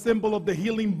was a symbol of the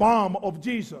healing balm of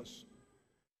Jesus.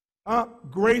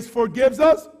 Grace forgives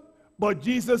us, but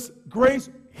Jesus' grace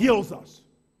heals us.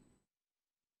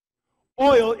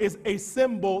 Oil is a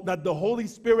symbol that the Holy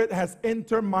Spirit has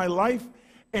entered my life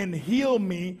and healed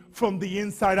me from the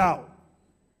inside out.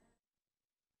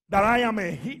 That I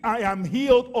am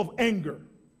healed of anger.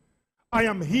 I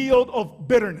am healed of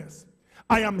bitterness.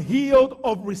 I am healed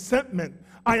of resentment.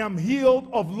 I am healed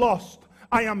of lust.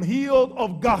 I am healed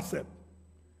of gossip.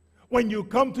 When you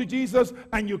come to Jesus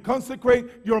and you consecrate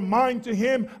your mind to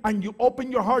him and you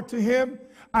open your heart to him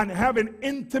and have an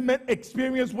intimate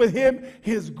experience with him,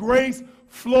 his grace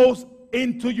flows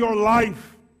into your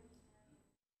life.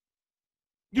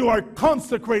 You are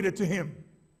consecrated to him.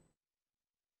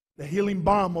 The healing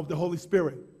balm of the Holy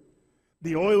Spirit.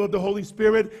 The oil of the Holy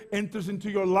Spirit enters into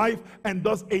your life and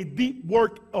does a deep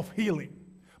work of healing.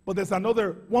 But there's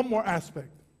one more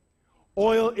aspect.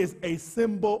 Oil is a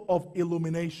symbol of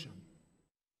illumination.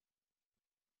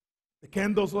 The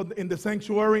candles in the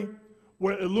sanctuary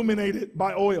were illuminated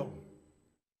by oil.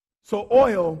 So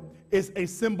oil is a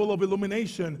symbol of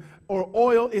illumination, or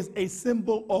oil is a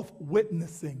symbol of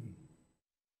witnessing.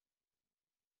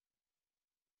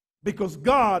 Because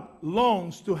God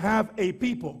longs to have a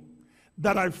people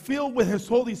that are filled with his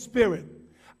Holy Spirit,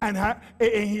 and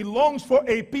he longs for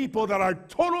a people that are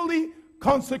totally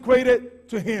consecrated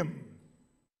to him.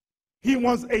 He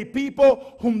wants a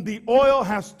people whom the oil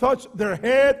has touched their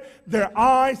head, their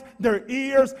eyes, their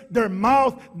ears, their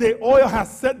mouth. The oil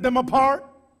has set them apart.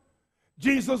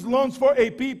 Jesus longs for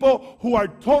a people who are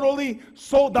totally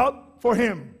sold out for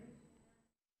him.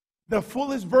 The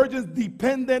foolish virgins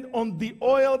depended on the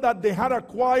oil that they had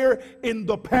acquired in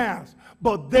the past,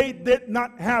 but they did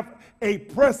not have a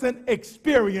present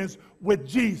experience with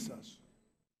Jesus.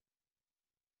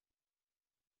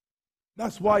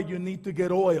 That's why you need to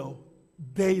get oil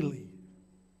daily.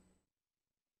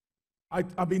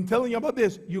 I've been telling you about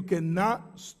this. You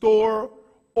cannot store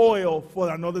oil for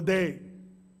another day.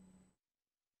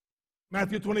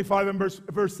 Matthew 25 and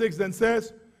verse 6 then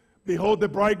says, behold, the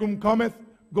bridegroom cometh,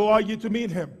 go out ye to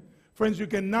meet him. Friends, you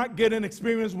cannot get an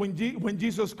experience when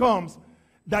Jesus comes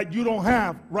that you don't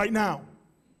have right now.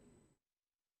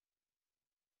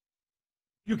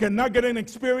 You cannot get an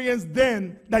experience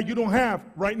then that you don't have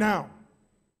right now.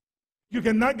 You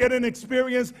cannot get an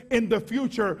experience in the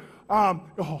future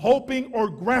hoping or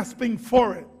grasping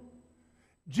for it.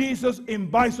 Jesus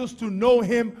invites us to know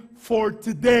him for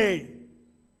today.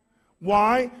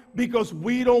 Why? Because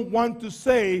we don't want to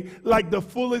say, like the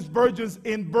foolish virgins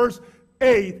in verse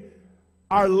 8,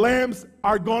 our lamps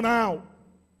are gone out.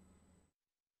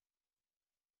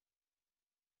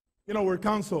 You know, we're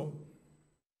counseled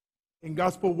in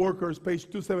Gospel Workers, page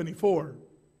 274.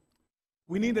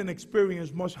 We need an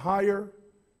experience much higher,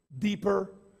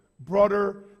 deeper,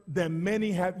 broader than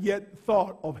many have yet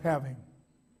thought of having.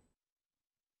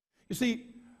 You see,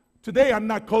 today I'm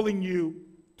not calling you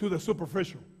to the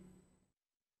superficial.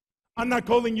 I'm not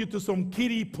calling you to some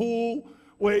kiddie pool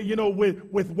where, you know,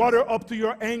 with water up to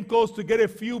your ankles to get a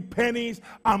few pennies.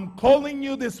 I'm calling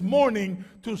you this morning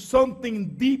to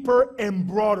something deeper and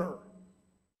broader.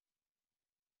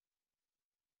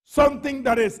 Something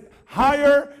that is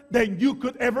higher than you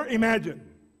could ever imagine.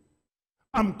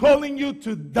 I'm calling you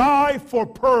to dive for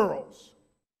pearls,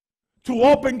 to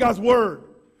open God's word,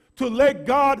 to let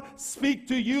God speak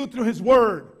to you through his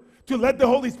word, to let the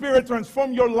Holy Spirit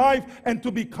transform your life and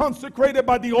to be consecrated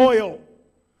by the oil,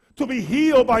 to be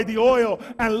healed by the oil,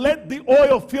 and let the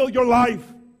oil fill your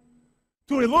life,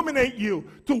 to illuminate you,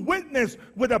 to witness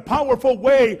with a powerful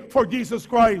way for Jesus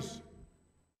Christ.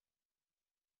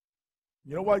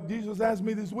 You know what Jesus asked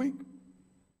me this week?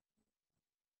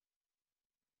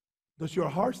 Does your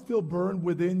heart still burn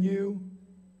within you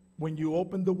when you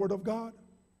open the Word of God?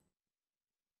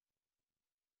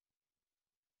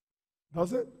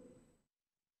 Does it?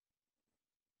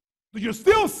 Do you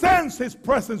still sense His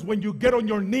presence when you get on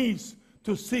your knees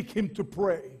to seek Him to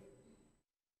pray?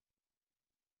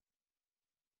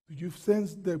 Do you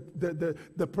sense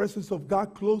the presence of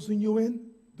God closing you in?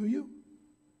 Do you?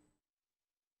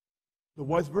 The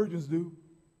wise virgins do.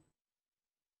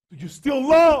 Do you still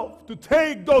love to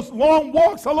take those long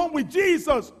walks along with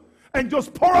Jesus and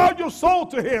just pour out your soul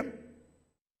to Him?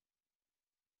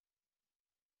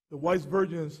 The wise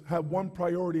virgins had one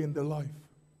priority in their life,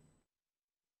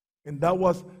 and that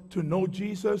was to know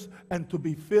Jesus and to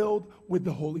be filled with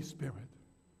the Holy Spirit,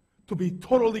 to be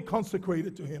totally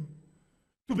consecrated to Him,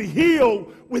 to be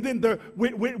healed within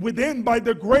by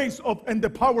the grace of and the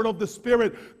power of the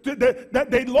Spirit, that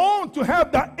they long to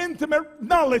have that intimate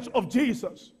knowledge of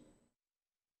Jesus.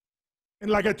 And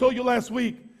like I told you last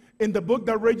week, in the book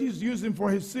that Reggie's using for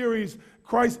his series,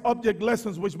 Christ Object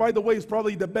Lessons, which by the way is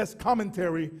probably the best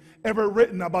commentary ever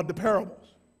written about the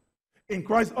parables. In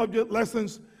Christ Object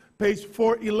Lessons, page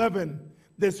 411,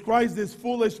 describes these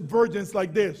foolish virgins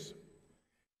like this.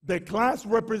 The class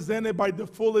represented by the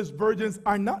foolish virgins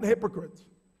are not hypocrites.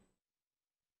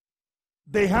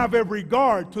 They have a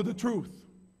regard to the truth.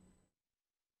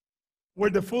 Were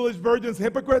the foolish virgins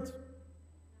hypocrites?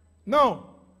 No.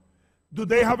 Do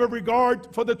they have a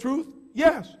regard for the truth?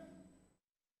 Yes.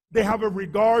 They have a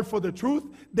regard for the truth.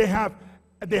 They have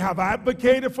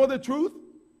advocated for the truth.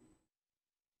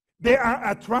 They are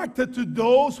attracted to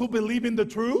those who believe in the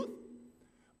truth,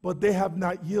 but they have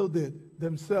not yielded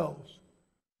themselves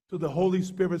to the Holy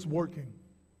Spirit's working.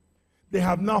 They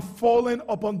have not fallen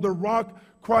upon the rock,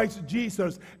 Christ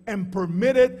Jesus, and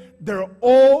permitted their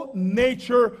old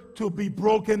nature to be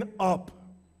broken up.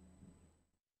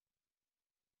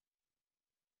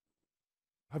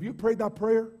 Have you prayed that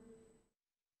prayer?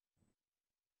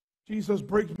 Jesus,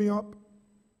 break me up.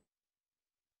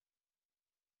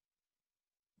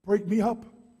 Break me up.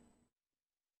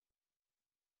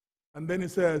 And then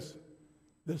it says,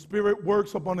 the Spirit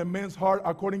works upon a man's heart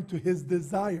according to his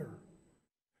desire,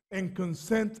 and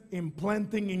consent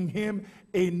implanting in him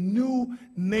a new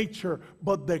nature.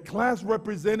 But the class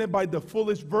represented by the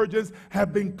foolish virgins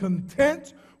have been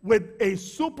content with a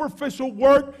superficial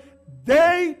work.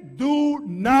 They do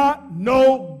not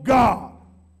know God.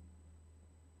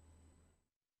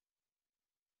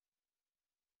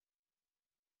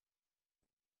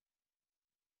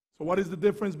 So what is the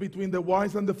difference between the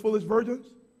wise and the foolish virgins?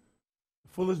 The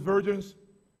foolish virgins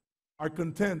are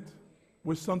content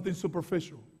with something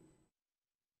superficial.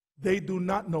 They do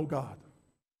not know God.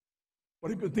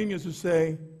 But he continues to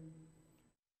say,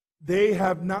 they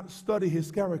have not studied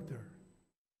His character.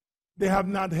 They have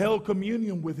not held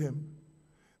communion with Him.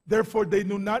 Therefore, they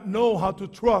do not know how to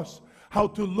trust, how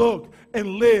to look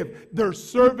and live. Their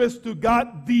service to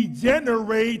God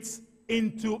degenerates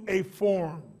into a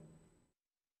form.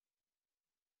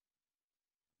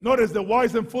 Notice the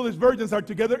wise and foolish virgins are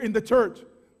together in the church.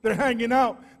 They're hanging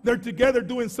out. They're together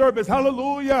doing service.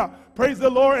 Hallelujah. Praise the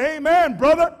Lord. Amen,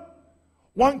 brother.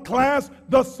 One class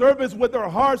does service with their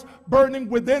hearts burning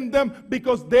within them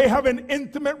because they have an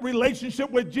intimate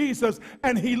relationship with Jesus,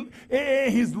 and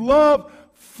His love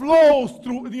flows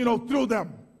through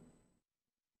them.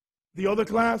 The other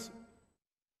class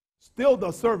still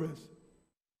does service,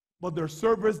 but their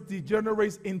service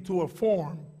degenerates into a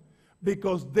form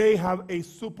because they have a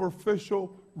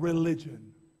superficial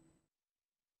religion.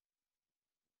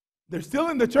 They're still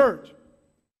in the church,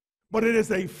 but it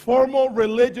is a formal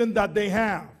religion that they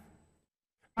have.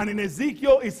 And in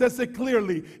Ezekiel, it says it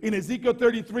clearly. In Ezekiel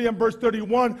 33 and verse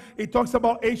 31, it talks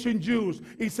about ancient Jews.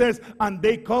 It says, and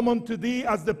they come unto thee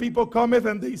as the people cometh,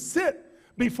 and they sit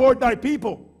before thy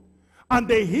people. And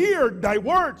they hear thy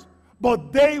words,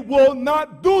 but they will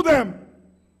not do them.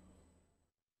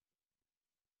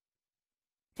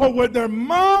 For with their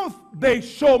mouth they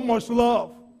show much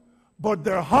love, but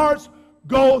their hearts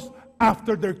goes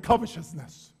after their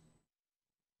covetousness.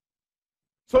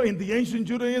 So in the ancient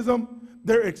Judaism,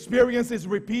 their experience is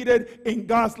repeated in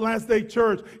God's last day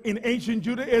church. In ancient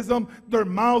Judaism, their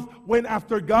mouth went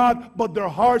after God, but their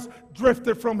hearts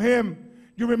drifted from Him.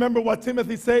 You remember what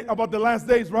Timothy said about the last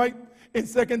days, right? In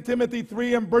 2 Timothy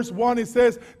 3 and verse 1, it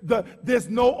says, this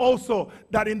know also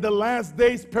that in the last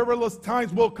days perilous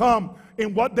times will come.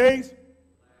 In what days?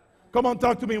 Come on,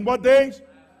 talk to me. In what days?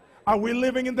 Are we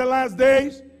living in the last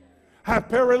days? Have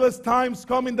perilous times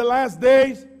come in the last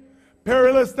days?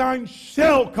 Perilous times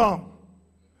shall come.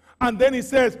 And then he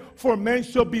says, for men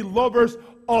shall be lovers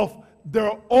of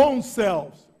their own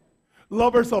selves,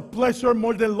 lovers of pleasure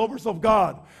more than lovers of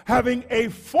God, having a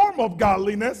form of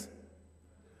godliness,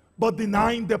 but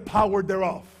denying the power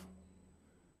thereof.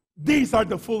 These are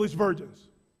the foolish virgins.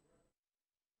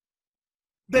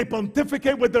 They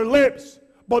pontificate with their lips,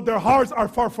 but their hearts are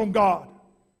far from God.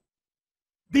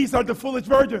 These are the foolish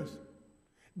virgins.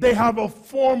 They have a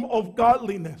form of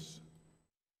godliness.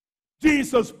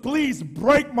 Jesus, please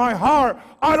break my heart.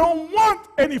 I don't want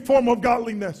any form of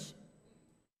godliness.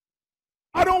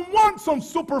 I don't want some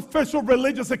superficial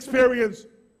religious experience.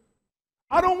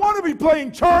 I don't want to be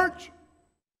playing church.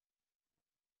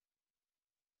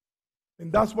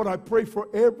 And that's what I pray for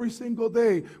every single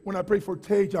day. When I pray for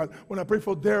Tejan, when I pray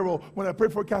for Daryl, when I pray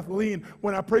for Kathleen,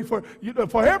 when I pray for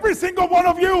every single one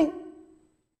of you.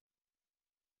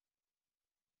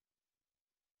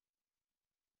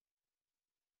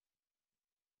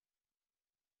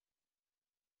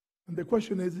 And the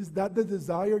question is that the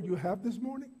desire you have this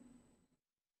morning?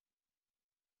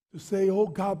 To say, oh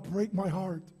God, break my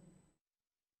heart.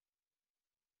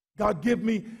 God, give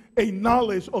me a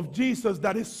knowledge of Jesus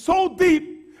that is so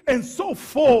deep and so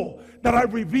full that I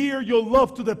revere your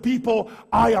love to the people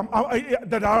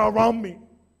that are around me.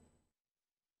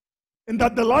 And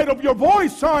that the light of your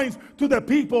voice shines to the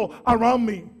people around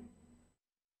me.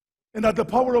 And that the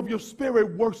power of your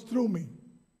Spirit works through me.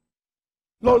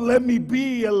 Lord, let me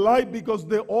be a light because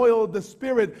the oil of the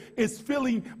Spirit is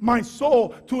filling my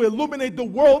soul to illuminate the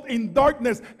world in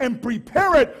darkness and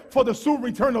prepare it for the soon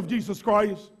return of Jesus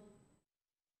Christ.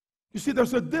 You see,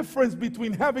 there's a difference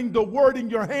between having the word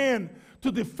in your hand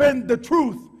to defend the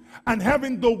truth and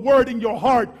having the word in your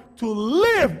heart to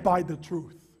live by the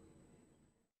truth.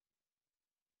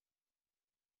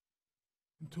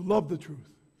 And to love the truth.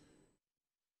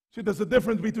 See, there's a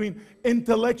difference between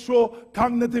intellectual,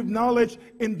 cognitive knowledge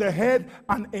in the head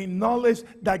and a knowledge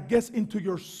that gets into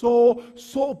your soul,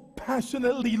 so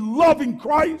passionately loving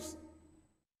Christ.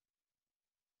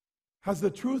 Has the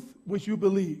truth which you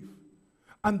believe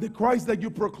and the Christ that you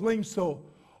proclaim to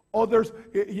others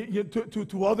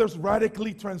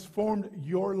radically transformed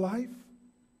your life?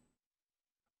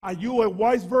 Are you a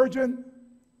wise virgin,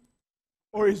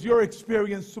 or is your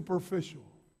experience superficial?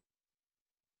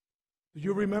 Do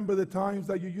you remember the times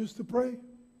that you used to pray?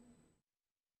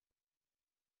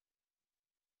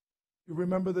 You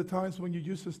remember the times when you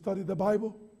used to study the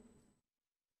Bible?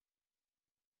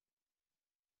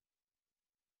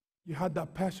 You had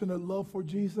that passionate love for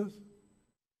Jesus?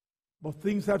 But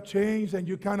things have changed and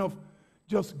you're kind of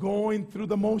just going through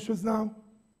the motions now?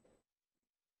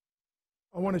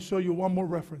 I want to show you one more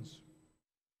reference.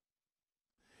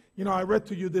 You know, I read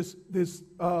to you this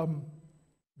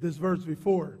verse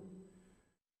before.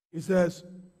 It says,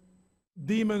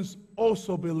 demons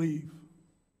also believe,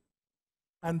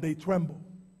 and they tremble.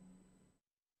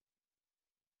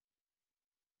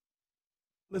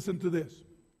 Listen to this.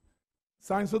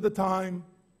 Signs of the Time,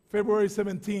 February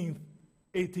 17th,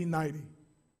 1890.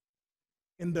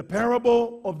 In the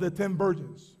parable of the 10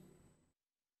 virgins,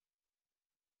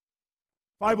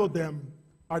 5 of them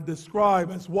are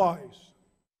described as wise,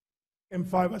 and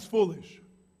 5 as foolish.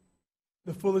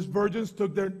 The foolish virgins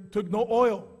took no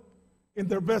oil in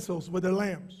their vessels with their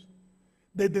lamps.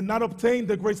 They did not obtain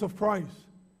the grace of Christ.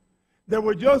 They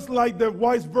were just like the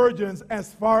wise virgins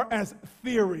as far as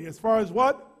theory. As far as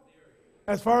what?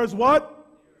 As far as what?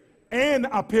 And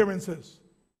appearances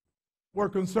were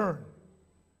concerned.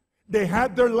 They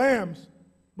had their lamps,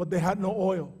 but they had no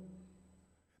oil.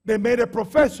 They made a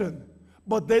profession,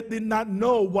 but they did not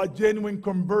know what genuine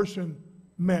conversion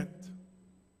meant.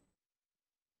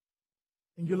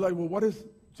 And you're like, well, what is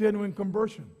genuine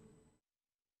conversion?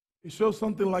 It shows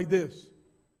something like this.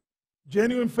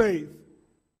 Genuine faith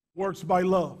works by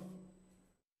love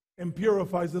and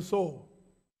purifies the soul.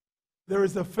 There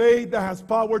is a faith that has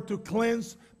power to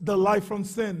cleanse the life from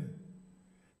sin.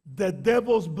 The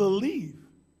devils believe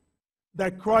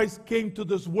that Christ came to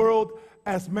this world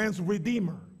as man's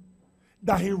redeemer,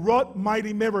 that he wrought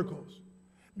mighty miracles,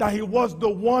 that he was the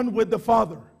one with the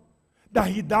Father, that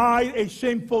he died a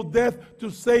shameful death to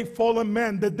save fallen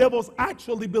men. The devils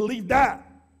actually believe that.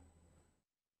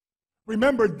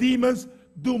 Remember, demons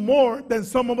do more than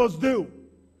some of us do.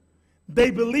 They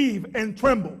believe and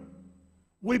tremble.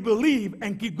 We believe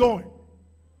and keep going.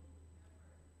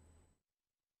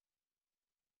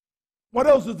 What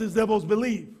else do these devils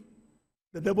believe?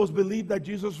 The devils believe that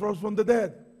Jesus rose from the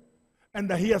dead and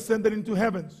that he ascended into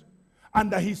heavens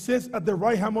and that he sits at the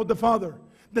right hand of the Father.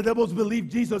 The devils believe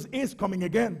Jesus is coming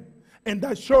again, and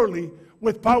that surely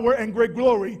with power and great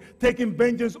glory, taking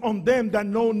vengeance on them that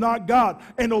know not God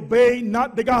and obey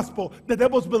not the gospel. The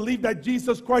devils believe that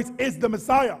Jesus Christ is the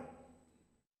Messiah.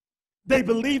 They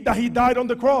believe that he died on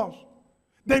the cross.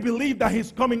 They believe that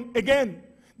he's coming again.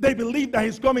 They believe that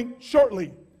he's coming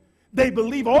shortly. They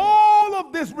believe all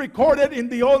of this recorded in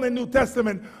the Old and New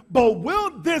Testament. But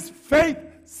will this faith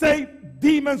save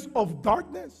demons of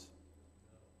darkness?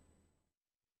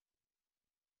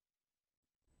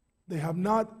 They have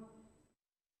not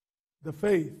the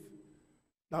faith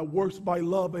that works by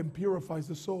love and purifies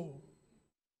the soul.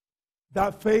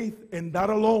 That faith and that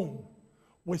alone,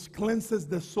 which cleanses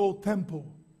the soul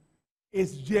temple,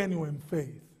 is genuine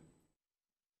faith.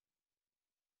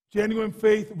 Genuine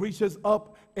faith reaches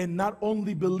up and not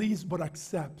only believes but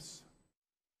accepts.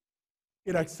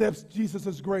 It accepts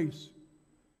Jesus' grace.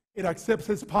 It accepts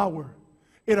his power.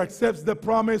 It accepts the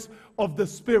promise of the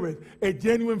Spirit. A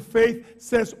genuine faith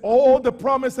says all the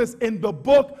promises in the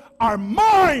book are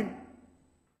mine.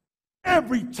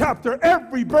 Every chapter,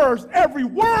 every verse, every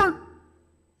word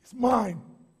is mine.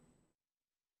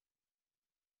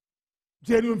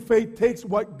 Genuine faith takes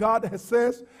what God has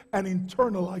said and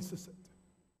internalizes it.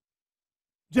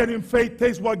 Genuine faith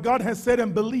takes what God has said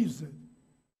and believes it.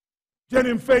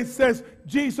 Genuine faith says,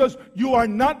 Jesus, you are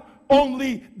not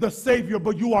only the Savior,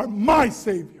 but you are my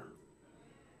Savior.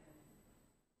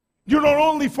 You not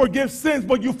only forgive sins,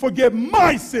 but you forgive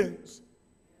my sins.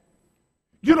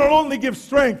 You not only give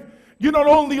strength, you not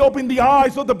only open the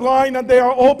eyes of the blind and they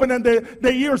are open, and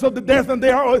the ears of the deaf and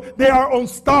they are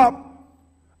unstopped.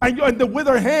 And the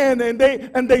withered hand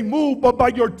and they move, but by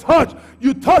your touch,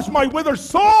 you touched my withered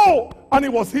soul and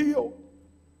it was healed.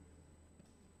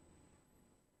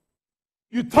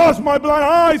 You touched my blind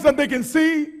eyes and they can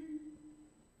see.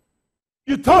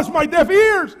 You touched my deaf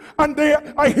ears and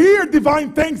I hear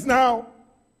divine things now.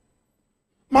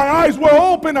 My eyes were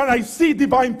open and I see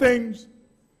divine things.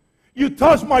 You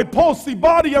touched my pulsy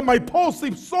body and my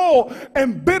pulsy soul,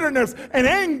 and bitterness and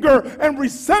anger and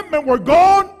resentment were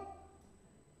gone.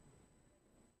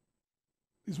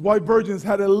 These white virgins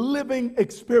had a living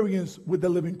experience with the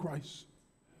living Christ.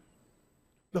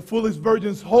 The foolish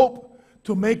virgins hope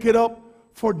to make it up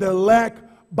for their lack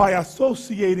by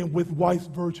associating with wise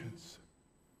virgins.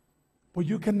 But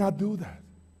you cannot do that.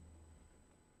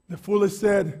 The foolish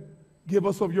said, give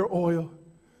us of your oil.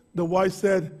 The wise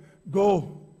said,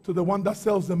 go to the one that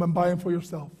sells them and buy them for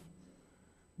yourself.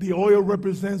 The oil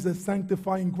represents the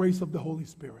sanctifying grace of the Holy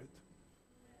Spirit.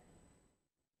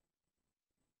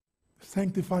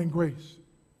 Sanctifying grace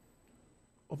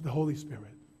of the Holy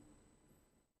Spirit.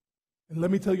 And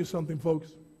let me tell you something,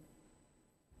 folks.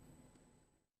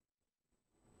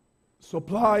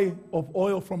 Supply of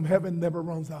oil from heaven never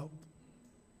runs out.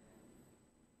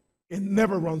 It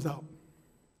never runs out.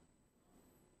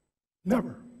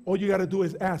 Never. All you got to do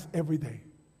is ask every day.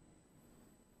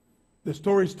 The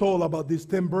story is told about these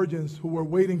 10 virgins who were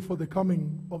waiting for the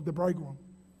coming of the bridegroom.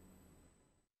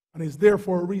 And it's there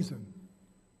for a reason.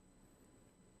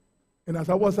 And as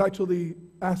I was actually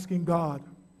asking God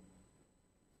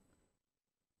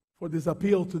for this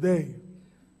appeal today,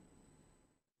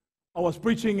 I was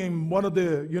preaching in one of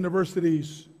the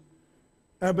universities,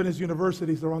 Adventist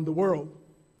universities around the world.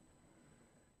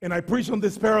 And I preached on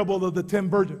this parable of the 10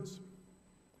 virgins,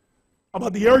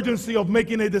 about the urgency of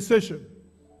making a decision.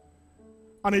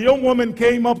 And a young woman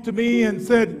came up to me and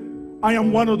said, I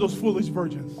am one of those foolish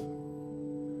virgins.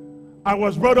 I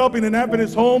was brought up in an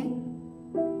Adventist home,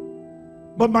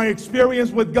 but my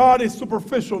experience with God is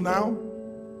superficial now.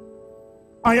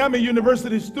 I am a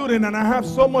university student and I have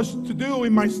so much to do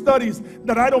in my studies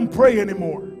that I don't pray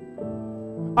anymore.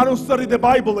 I don't study the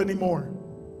Bible anymore.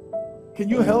 Can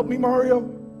you help me,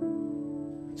 Mario?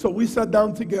 So we sat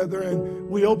down together and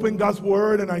we opened God's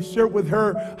Word, and I shared with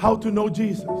her how to know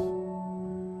Jesus,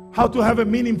 how to have a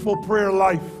meaningful prayer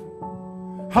life,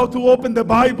 how to open the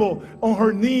Bible on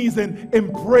her knees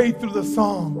and pray through the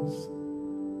Psalms,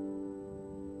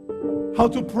 how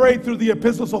to pray through the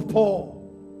epistles of Paul,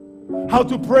 how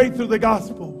to pray through the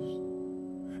Gospels.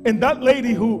 And that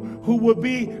lady who would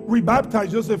be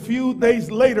rebaptized just a few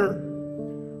days later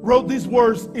wrote these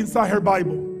words inside her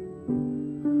Bible.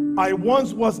 I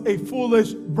once was a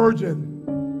foolish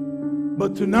virgin,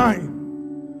 but tonight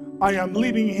I am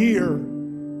leaving here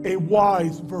a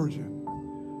wise virgin.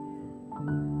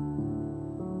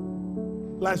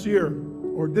 Last year,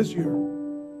 or this year,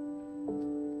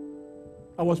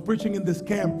 I was preaching in this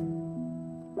camp.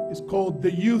 It's called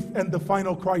The Youth and the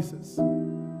Final Crisis.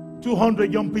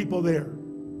 200 young people there.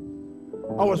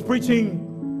 I was preaching,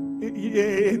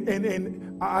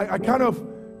 and I kind of,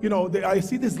 I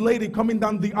see this lady coming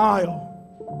down the aisle,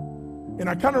 and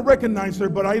I kind of recognized her,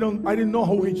 but I didn't know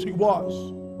who she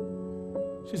was.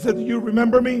 She said, "Do you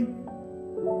remember me?"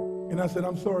 And I said,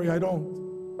 "I'm sorry, I don't."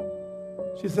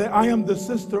 She said, I am the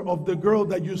sister of the girl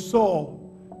that you saw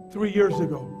 3 years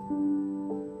ago.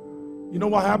 You know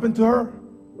what happened to her?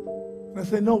 And I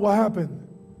said, no, what happened?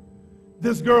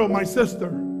 This girl, my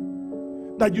sister,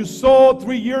 that you saw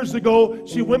 3 years ago,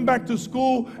 she went back to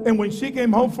school, and when she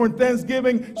came home for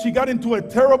Thanksgiving, she got into a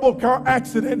terrible car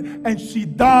accident, and she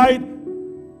died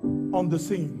on the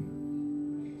scene.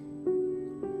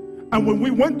 And when we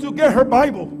went to get her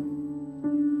Bible,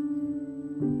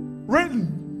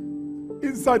 written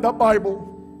inside that Bible,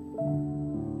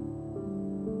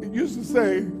 it used to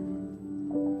say,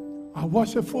 I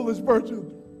was a foolish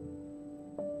virgin,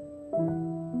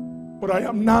 but I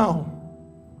am now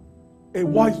a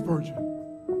wise virgin.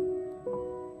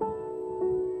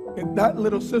 And that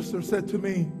little sister said to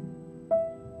me,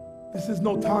 this is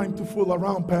no time to fool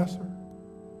around, Pastor.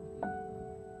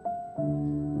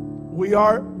 We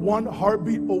are one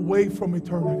heartbeat away from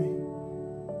eternity.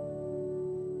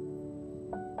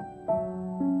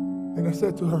 And I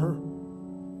said to her,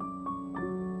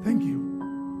 thank you.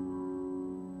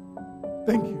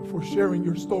 Thank you for sharing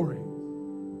your story.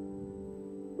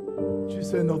 She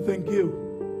said, no, thank you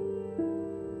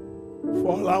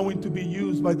for allowing to be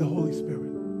used by the Holy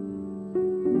Spirit.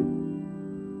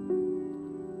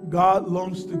 God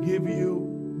longs to give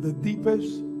you the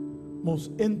deepest,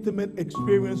 most intimate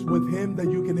experience with Him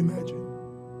that you can imagine.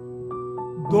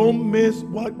 Don't miss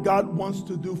what God wants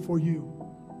to do for you.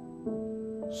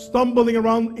 Stumbling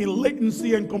around in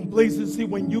latency and complacency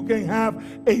when you can have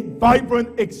a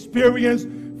vibrant experience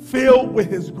filled with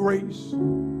His grace.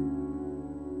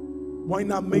 Why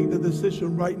not make the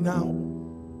decision right now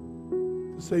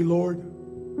to say, Lord,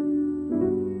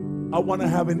 I want to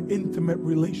have an intimate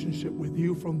relationship with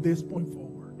you from this point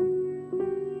forward.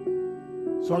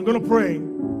 So I'm going to pray.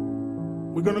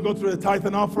 We're going to go through the tithe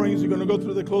and offerings. You're going to go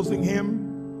through the closing hymn.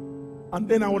 And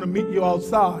then I want to meet you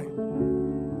outside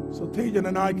so Tejan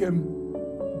and I can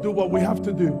do what we have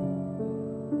to do.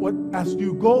 As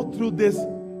you go through this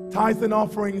tithe and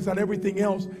offerings and everything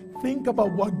else, think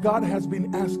about what God has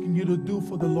been asking you to do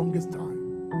for the longest time.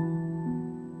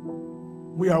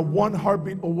 We are one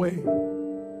heartbeat away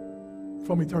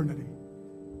from eternity.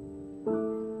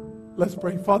 Let's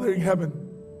pray. Father in heaven,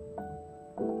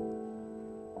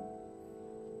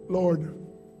 Lord,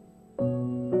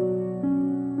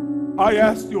 I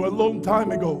asked you a long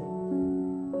time ago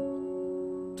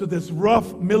to this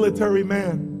rough military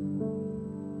man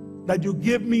that you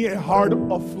give me a heart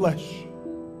of flesh,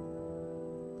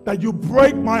 that you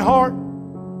break my heart,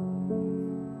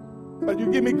 that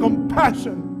you give me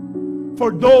compassion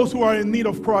for those who are in need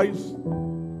of Christ.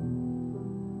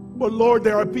 But Lord,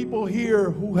 there are people here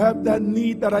who have that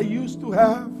need that I used to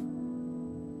have.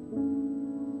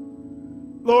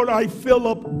 Lord, I fill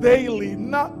up daily,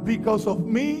 not because of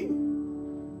me.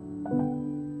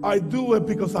 I do it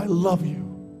because I love you.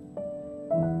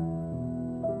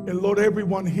 And Lord,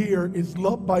 everyone here is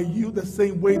loved by you the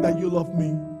same way that you love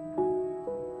me.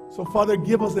 So Father,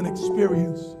 give us an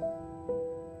experience.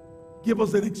 Give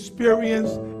us an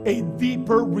experience, a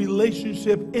deeper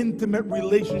relationship, intimate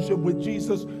relationship with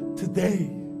Jesus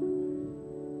today.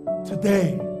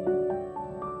 Today.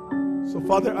 So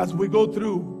Father, as we go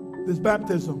through this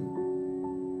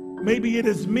baptism, maybe it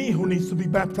is me who needs to be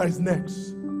baptized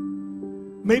next.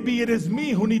 Maybe it is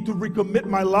me who need to recommit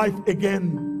my life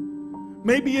again.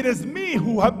 Maybe it is me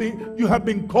who you have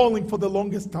been calling for the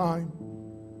longest time.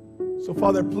 So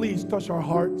Father, please touch our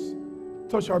hearts,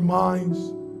 touch our minds,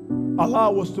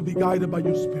 allow us to be guided by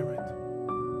your Spirit.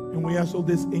 And we ask all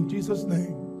this in Jesus'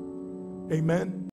 name. Amen.